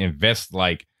wanted to invest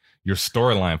like your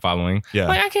storyline following. Yeah.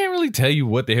 Like I can't really tell you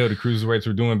what the hell the cruiserweights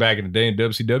were doing back in the day in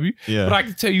WCW. Yeah. But I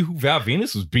can tell you who Val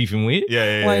Venus was beefing with.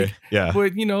 Yeah.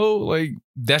 But you know, like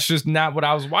that's just not what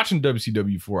I was watching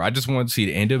WCW for. I just wanted to see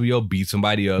the NWO beat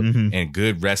somebody up and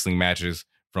good wrestling matches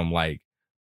from like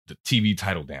the TV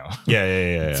title down.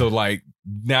 Yeah. So like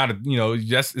now that, you know,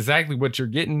 that's exactly what you're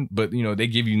getting, but you know, they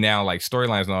give you now like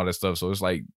storylines and all that stuff. So it's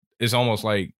like, it's almost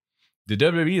like the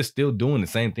WWE is still doing the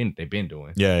same thing that they've been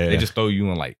doing. Yeah. They just throw you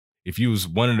in like, if you was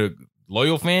one of the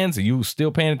loyal fans and you was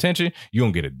still paying attention, you're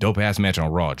gonna get a dope ass match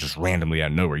on Raw just randomly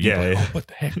out of nowhere. You're like, oh, what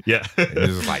the heck? Yeah.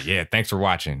 It's just like, yeah, thanks for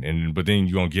watching. But then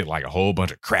you're gonna get like a whole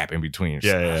bunch of crap in between.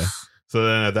 Yeah. So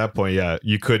then at that point,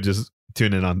 you could just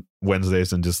tune in on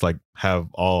Wednesdays and just like have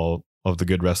all of the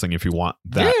good wrestling if you want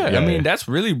that. Yeah, I mean, that's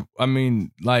really, I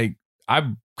mean, like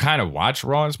I kind of watch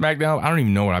Raw and SmackDown. I don't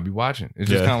even know what I'd be watching. It's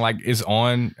just kind of like it's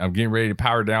on. I'm getting ready to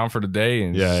power down for the day,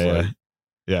 and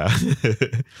yeah.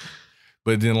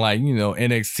 But then, like, you know,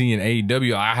 NXT and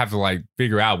AEW, I have to like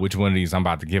figure out which one of these I'm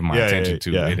about to give my attention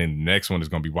to, and then the next one is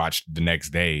going to be watched the next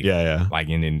day. Like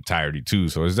in entirety too.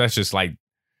 So that's just like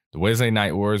the Wednesday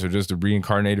Night Wars are just a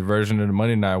reincarnated version of the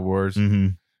Monday Night Wars.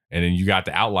 And then you got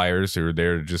the outliers who are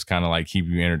there to just kind of like keep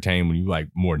you entertained when you like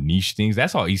more niche things.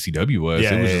 That's all ECW was.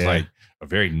 It was just like a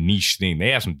very niche thing.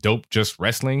 They had some dope just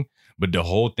wrestling, but the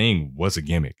whole thing was a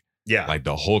gimmick. Yeah. Like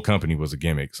the whole company was a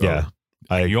gimmick. So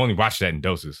you only watch that in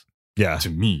doses. Yeah. To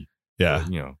me. Yeah.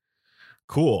 But, you know.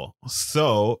 Cool.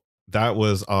 So that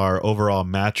was our overall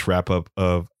match wrap up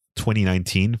of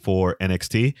 2019 for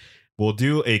NXT. We'll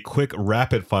do a quick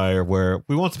rapid fire where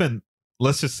we won't spend,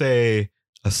 let's just say,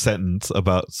 a sentence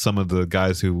about some of the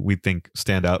guys who we think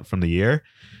stand out from the year,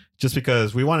 just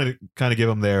because we wanted to kind of give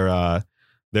them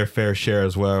their fair share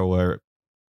as well, where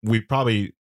we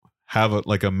probably have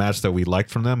a match that we liked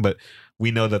from them, but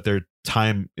we know that their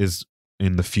time is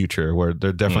in the future, where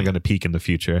they're definitely going to peak in the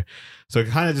future. So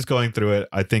kind of just going through it,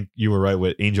 I think you were right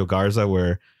with Angel Garza,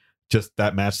 where just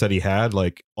that match that he had,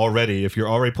 like already, if you're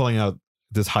already pulling out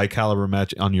this high caliber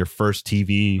match on your first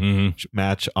TV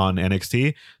match on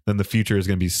NXT, then the future is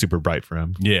going to be super bright for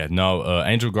him. Yeah, no,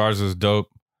 Angel Garza is dope.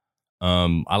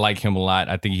 I like him a lot.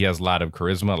 I think he has a lot of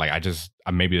charisma. Like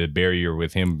I maybe the barrier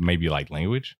with him, maybe like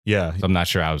language. Yeah. So I'm not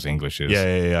sure how his English is.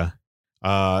 Yeah.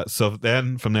 So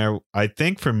then from there, I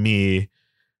think for me,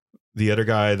 the other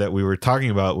guy that we were talking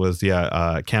about was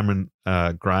Cameron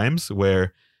Grimes,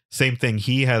 where same thing.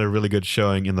 He had a really good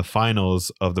showing in the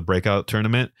finals of the breakout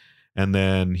tournament. And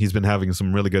then he's been having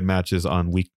some really good matches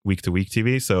on week to week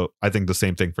TV. So I think the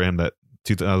same thing for him, that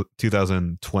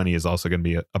 2020 is also going to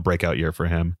be a breakout year for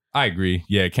him. I agree.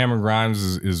 Yeah, Cameron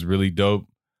Grimes is really dope.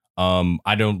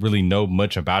 I don't really know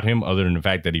much about him other than the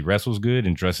fact that he wrestles good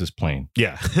and dresses plain.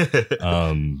 Yeah.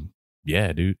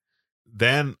 Yeah, dude.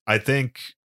 Then I think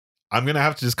I'm going to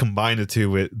have to just combine the two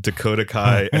with Dakota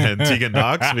Kai and Tegan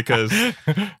Nox, because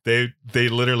they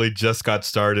literally just got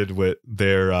started with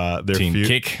their Team feud.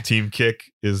 Kick. Team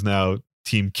Kick is now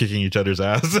team kicking each other's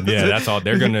ass. Yeah, that's all.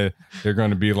 They're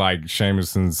gonna be like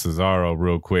Sheamus and Cesaro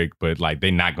real quick, but like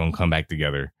they're not gonna come back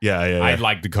together. Yeah. I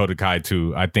like Dakota Kai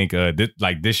too. I think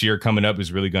this year coming up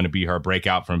is really gonna be her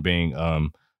breakout from being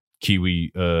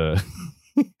Kiwi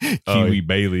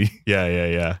Bailey.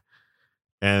 Yeah.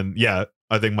 And yeah,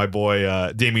 I think my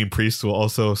boy Damian Priest will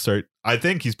also start. I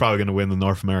think he's probably going to win the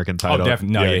North American title. Oh,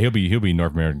 definitely. No, yeah, he'll be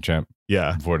North American champ.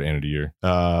 Yeah, before the end of the year.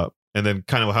 And then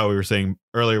kind of how we were saying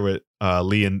earlier with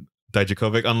Lee and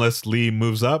Dijakovic, unless Lee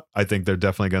moves up, I think they're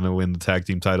definitely going to win the tag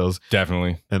team titles.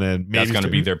 Definitely. And then maybe that's going to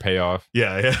be their payoff.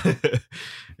 Yeah.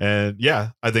 And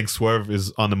yeah, I think Swerve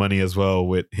is on the money as well,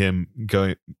 with him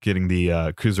getting the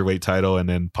cruiserweight title and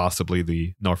then possibly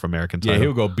the North American title. Yeah,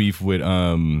 he'll go beef with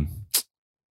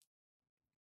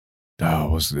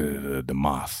what's the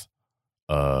Moth?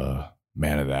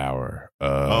 Man of the Hour.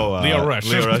 Leo Rush.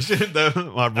 Leo Rush.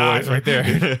 My boy. It's right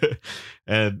there.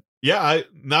 And yeah,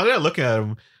 now that I look at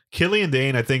him, Killian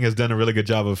Dane, I think, has done a really good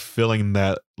job of filling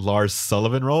that Lars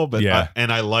Sullivan role. But yeah.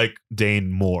 I like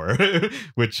Dane more,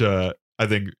 which I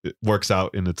think works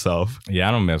out in itself. Yeah,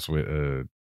 I don't mess with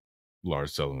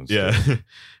Lars Sullivan. Yeah.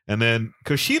 And then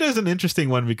Kushida is an interesting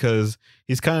one, because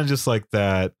he's kind of just like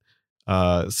that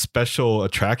special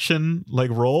attraction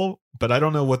like role, but I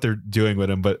don't know what they're doing with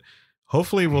him. But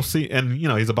hopefully we'll see. And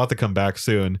he's about to come back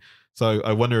soon, so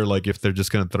I wonder like if they're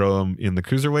just gonna throw him in the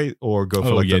cruiserweight or go for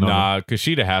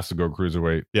Kushida has to go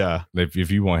cruiserweight. Yeah,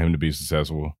 if you want him to be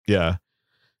successful. Yeah,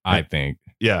 I think.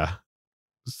 Yeah,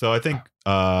 so I think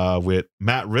with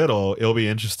Matt Riddle, it'll be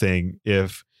interesting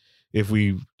if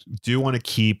we do want to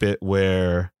keep it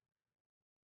where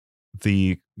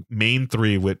the main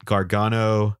three with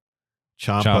Gargano,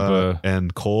 Ciampa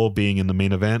and Cole being in the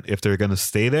main event, if they're going to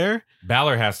stay there.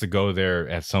 Balor has to go there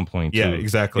at some point too. Yeah,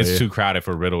 exactly. It's too crowded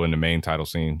for Riddle in the main title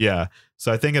scene. Yeah.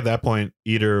 So I think at that point,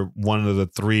 either one of the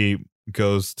three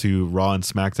goes to Raw and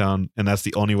SmackDown, and that's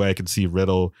the only way I can see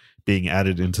Riddle being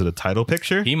added into the title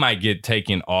picture. He might get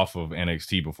taken off of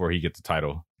NXT before he gets the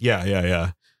title.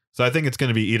 Yeah. So I think it's going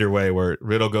to be either way, where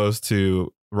Riddle goes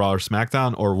to Raw or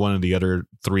SmackDown, or one of the other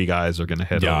three guys are going to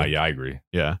head over. Yeah, I agree.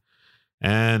 Yeah.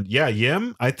 And yeah,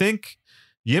 Yim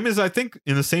is, I think,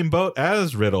 in the same boat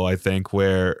as Riddle, I think,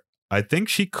 where I think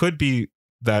she could be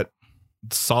that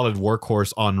solid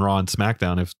workhorse on Raw and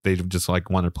SmackDown if they just like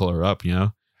want to pull her up, You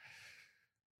know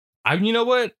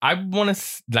what? I want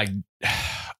to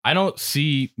I don't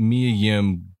see Mia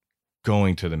Yim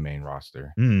going to the main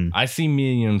roster. I see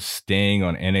Mia Yim staying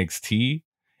on NXT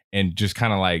and just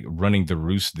kind of like running the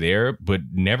roost there, but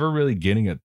never really getting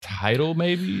a title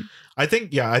maybe. I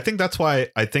think that's why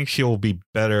I think she'll be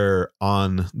better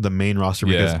on the main roster,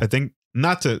 because I think,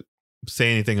 not to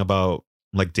say anything about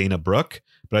like Dana Brooke,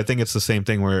 but I think it's the same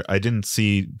thing where I didn't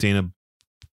see Dana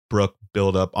Brooke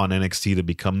build up on NXT to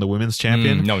become the women's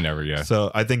champion. No, never. Yeah.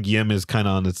 So I think Yim is kind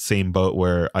of on the same boat,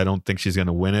 where I don't think she's going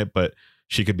to win it, but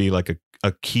she could be like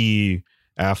a key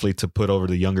athlete to put over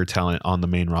the younger talent on the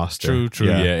main roster. True.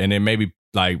 Yeah. And then maybe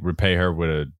like repay her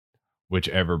with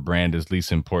whichever brand is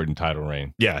least important title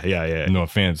reign. Yeah. No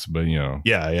offense, but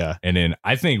Yeah. And then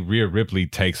I think Rhea Ripley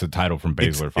takes a title from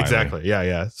Baszler finally. Exactly.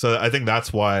 Yeah. So I think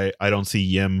that's why I don't see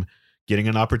Yim getting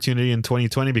an opportunity in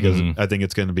 2020, because I think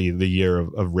it's going to be the year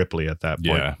of Ripley at that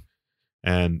point. Yeah.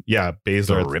 And yeah,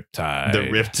 Baszler, the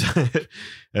Riptide.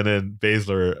 And then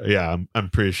Baszler, yeah, I'm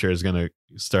pretty sure is going to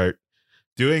start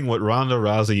doing what Ronda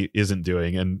Rousey isn't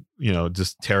doing, and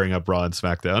just tearing up Raw and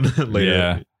SmackDown later.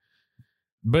 Yeah.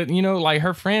 But you know, like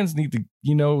her friends need to,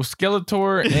 you know,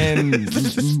 Skeletor and and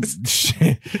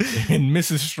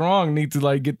Mrs. Strong need to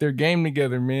like get their game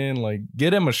together, man. Like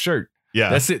get them a shirt. Yeah.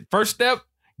 That's it. First step,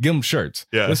 give them shirts.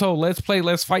 Yeah. This whole let's play,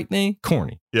 let's fight thing,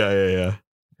 corny. Yeah.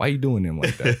 Why you doing them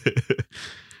like that?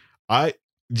 I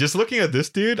just looking at this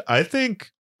dude, I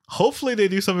think hopefully they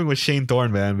do something with Shane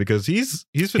Thorne, man, because he's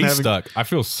been having stuck. I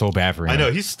feel so bad for him. I know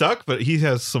he's stuck, but he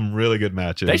has some really good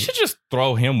matches. They should just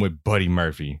throw him with Buddy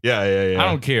Murphy. Yeah. I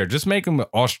don't care. Just make them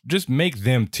just make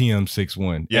them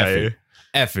TM61.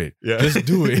 F it. Yeah. Just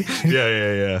do it.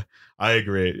 Yeah. I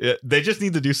agree. They just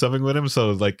need to do something with him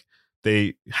so like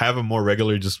they have him more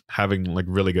regular, just having like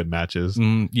really good matches.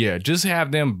 Yeah, just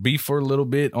have them beef for a little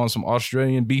bit on some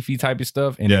Australian beefy type of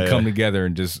stuff, and then come together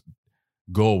and just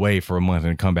go away for a month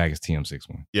and come back as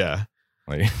TM61. Yeah.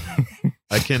 Like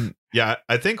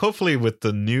I think hopefully with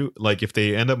the new, like if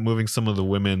they end up moving some of the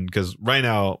women, because right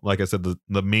now, like I said,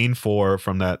 the main four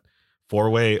from that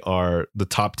 4-way are the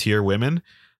top tier women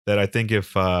that I think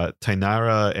if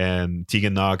Tainara and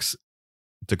Tegan Nox,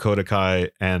 Dakota Kai,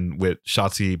 and with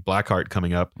Shotzi Blackheart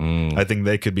coming up, I think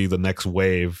they could be the next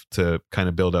wave to kind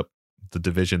of build up the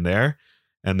division there.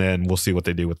 And then we'll see what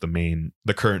they do with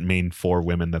the current main 4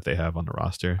 women that they have on the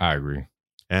roster. I agree.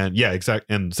 And yeah,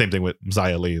 exactly. And same thing with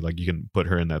Xia Li. Like you can put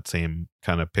her in that same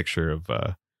kind of picture of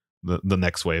the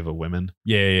next wave of women.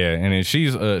 Yeah. And then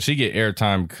she get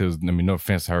airtime because, I mean, no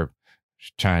offense to her,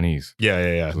 she's Chinese.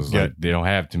 Yeah. Like they don't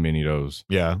have too many of those.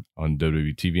 Yeah. On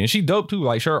WWE TV, and she dope too.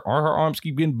 Like her arms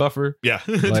keep getting buffer. Yeah.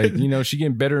 Like you know, she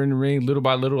getting better in the ring little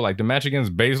by little. Like the match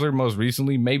against Baszler most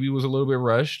recently maybe was a little bit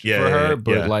rushed for her,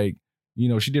 but like you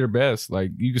know, she did her best.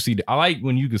 Like you can see, I like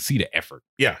when you can see the effort.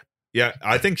 Yeah.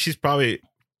 I think she's probably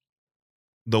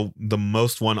the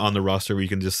most one on the roster where you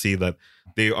can just see that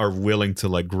they are willing to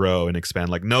like grow and expand.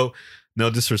 Like no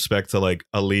disrespect to like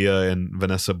Aaliyah and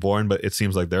Vanessa Bourne, but it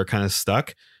seems like they're kind of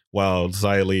stuck while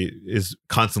Xia Li is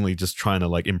constantly just trying to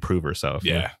like improve herself.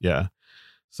 Yeah.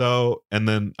 So, and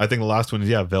then I think the last one is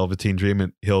Velveteen Dream,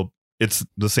 and it's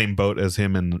the same boat as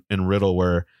him and Riddle,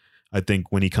 where I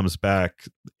think when he comes back,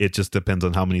 it just depends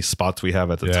on how many spots we have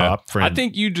at the top. I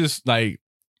think you just like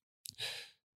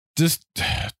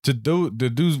to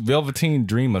do Velveteen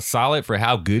Dream a solid for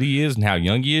how good he is and how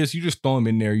young he is. You just throw him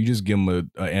in there. You just give him a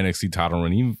NXT title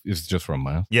run. Even if it's just for a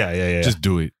month. Yeah. Just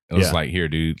do it. It's like, here,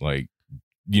 dude. Like,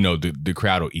 you know, the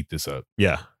crowd will eat this up.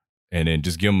 Yeah. And then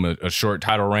just give him a short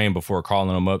title reign before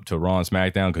calling them up to Raw and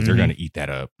SmackDown because they're going to eat that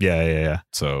up. Yeah.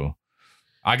 So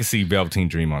I can see Velveteen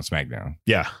Dream on SmackDown.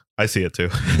 Yeah, I see it too.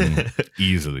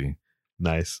 Easily.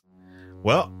 Nice.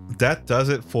 Well, that does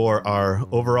it for our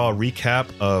overall recap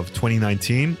of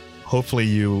 2019. Hopefully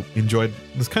you enjoyed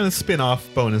this kind of spin-off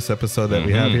bonus episode that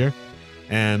we have here.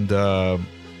 And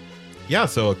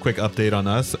so a quick update on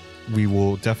us. We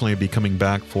will definitely be coming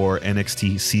back for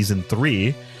NXT Season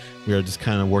 3. We are just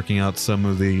kind of working out some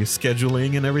of the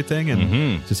scheduling and everything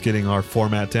and just getting our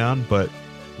format down. But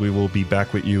we will be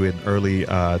back with you in early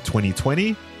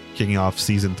 2020. Kicking off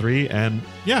Season 3, and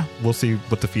we'll see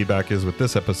what the feedback is with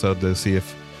this episode to see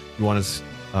if you want us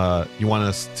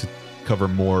to cover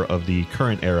more of the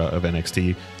current era of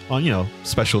NXT on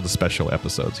special to special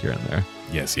episodes here and there.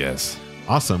 Yes.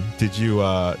 Awesome. Did you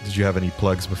have any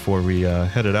plugs before we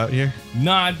headed out here?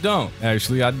 No, I don't.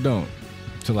 Actually, I don't.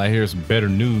 Until I hear some better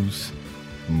news.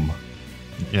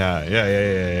 Yeah.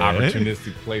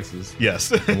 Opportunistic places.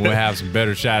 Yes. We'll have some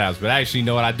better shout outs. But actually, you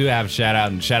know what? I do have a shout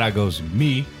out, and the shout out goes to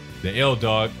me, the L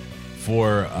Dog,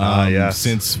 for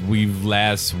since we've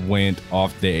last went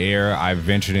off the air, I've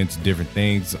ventured into different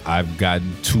things. I've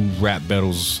gotten 2 rap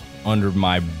battles under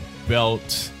my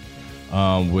belt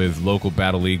with local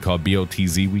battle league called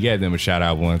BOTZ. We gave them a shout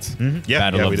out once.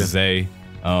 Battle of the Zay.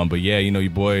 But your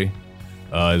boy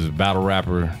is a battle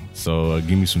rapper. So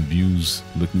give me some views.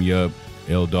 Look me up.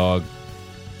 L Dog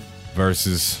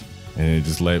versus, and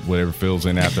just let whatever fills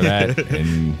in after that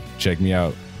and check me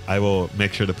out. I will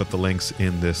make sure to put the links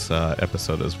in this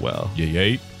episode as well.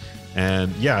 Yeah.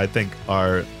 And I think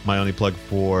my only plug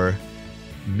for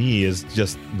me is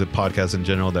just the podcast in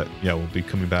general that will be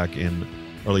coming back in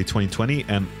early 2020,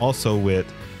 and also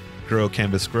with Grow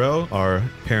Canvas Grow, our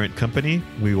parent company.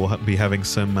 We will be having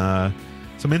some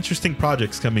interesting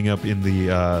projects coming up in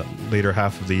the later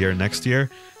half of the year next year,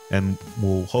 and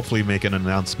we'll hopefully make an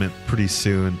announcement pretty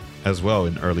soon as well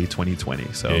in early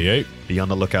 2020. So be on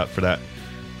the lookout for that.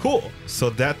 Cool.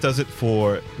 So that does it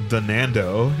for the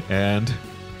Nando and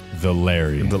the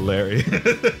Larry.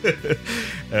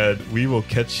 And we will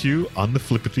catch you on the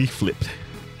flippity flip.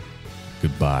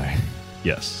 Goodbye.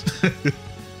 Yes.